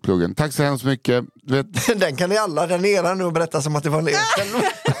 Vem drog ut pluggen? Tack så hemskt mycket. Du vet, den kan ni alla där nere nu berätta som att det var en själv.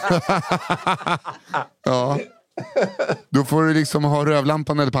 ja. Då får du liksom ha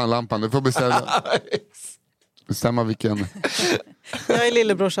rövlampan eller pannlampan. Du får bestämma vilken. Jag är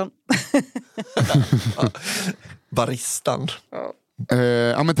lillebrorsan. Baristan.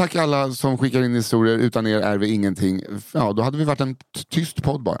 Ja, men tack alla som skickar in historier. Utan er är vi ingenting. Ja, då hade vi varit en tyst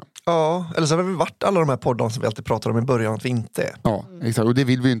podd bara. Ja, eller så har vi varit alla de här poddarna som vi alltid pratar om i början att vi inte är. Ja, exakt. Och det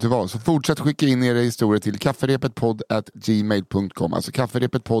vill vi ju inte vara. Så fortsätt skicka in era historier till kafferepetpodd@gmail.com. Alltså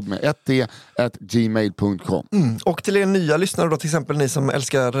kafferepetpodd med 1d@gmail.com. Och till er nya lyssnare då, till exempel ni som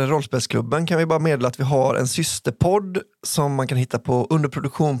älskar Rollspelsklubben, kan vi bara meddela att vi har en systerpodd som man kan hitta på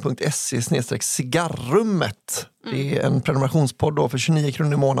underproduktion.se/cigarrummet. Det är en prenumerationspodd då, för 29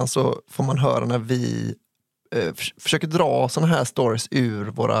 kronor i månaden så får man höra när vi försöker dra sådana här stories ur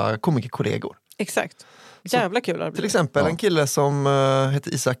våra komikerkollegor. Exakt. Jävla kul. Till exempel en kille som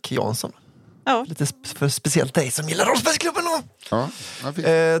heter Isak Jansson. Ja. Lite för speciellt dig som gillar Rollspelsklubben då. Ja,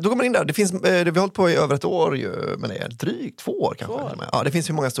 Då går man in där. Det finns, vi har hållit på i över ett år ju, men det är drygt 2 år kanske. 2 år. Ja, det finns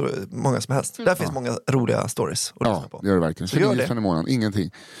ju många som helst. Där finns många roliga stories att lyssna på. det gör det verkligen. Så gör 29 det. spänn i månaden,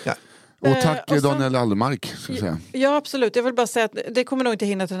 ingenting. Ja. Och tack och så- Daniel Aldermark, ska jag säga. Ja, absolut. Jag vill bara säga att det kommer nog inte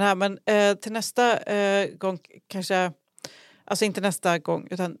hinna till den här, men till nästa gång kanske, alltså inte nästa gång,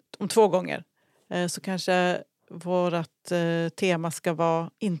 utan om 2 gånger, så kanske vårat tema ska vara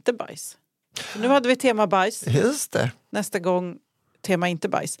inte bajs. Så nu hade vi tema bajs, Just det. nästa gång tema inte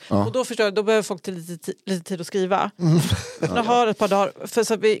bajs. Ja. Och då förstår jag, då behöver folk lite tid att skriva. Jag har ett par dagar, för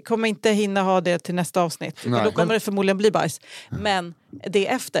så vi kommer inte hinna ha det till nästa avsnitt. Nej. Då kommer det förmodligen bli bajs. Men det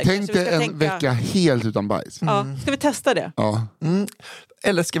efter. Tänk kanske vi dig ska en vecka helt utan bajs. Ja, ska vi testa det? Ja.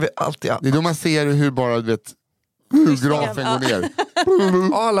 Eller ska vi alltid... Det är då man ser hur bara, du vet, hur grafen går ner.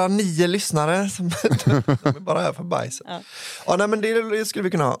 Alla 9 lyssnare som de är bara här för bajs. Ja, nej, men det skulle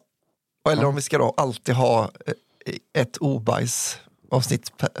vi kunna ha. Eller om vi ska då alltid ha ett obajs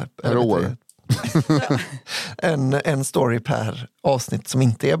avsnitt Per år. en story per avsnitt som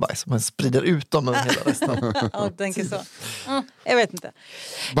inte är bajs. Man sprider ut dem över hela resten. Ja, jag tänker så. Jag vet inte.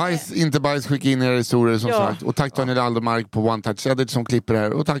 Bajs, inte bajs, skicka in era historier som Ja. sagt. Och tack Daniel Aldermark på One Touch Edit som klipper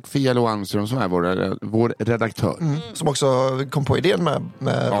här. Och tack Fia Loanström som är vår redaktör. Som också kom på idén med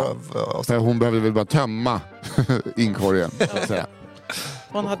röv. För hon behöver väl bara tömma inkorgen, så att säga.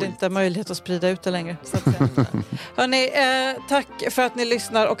 Hon hade inte möjlighet att sprida ut det längre. Så att säga. Hörrni, tack för att ni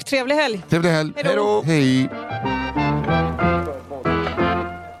lyssnar och trevlig helg. Trevlig helg. Hej då. Hej.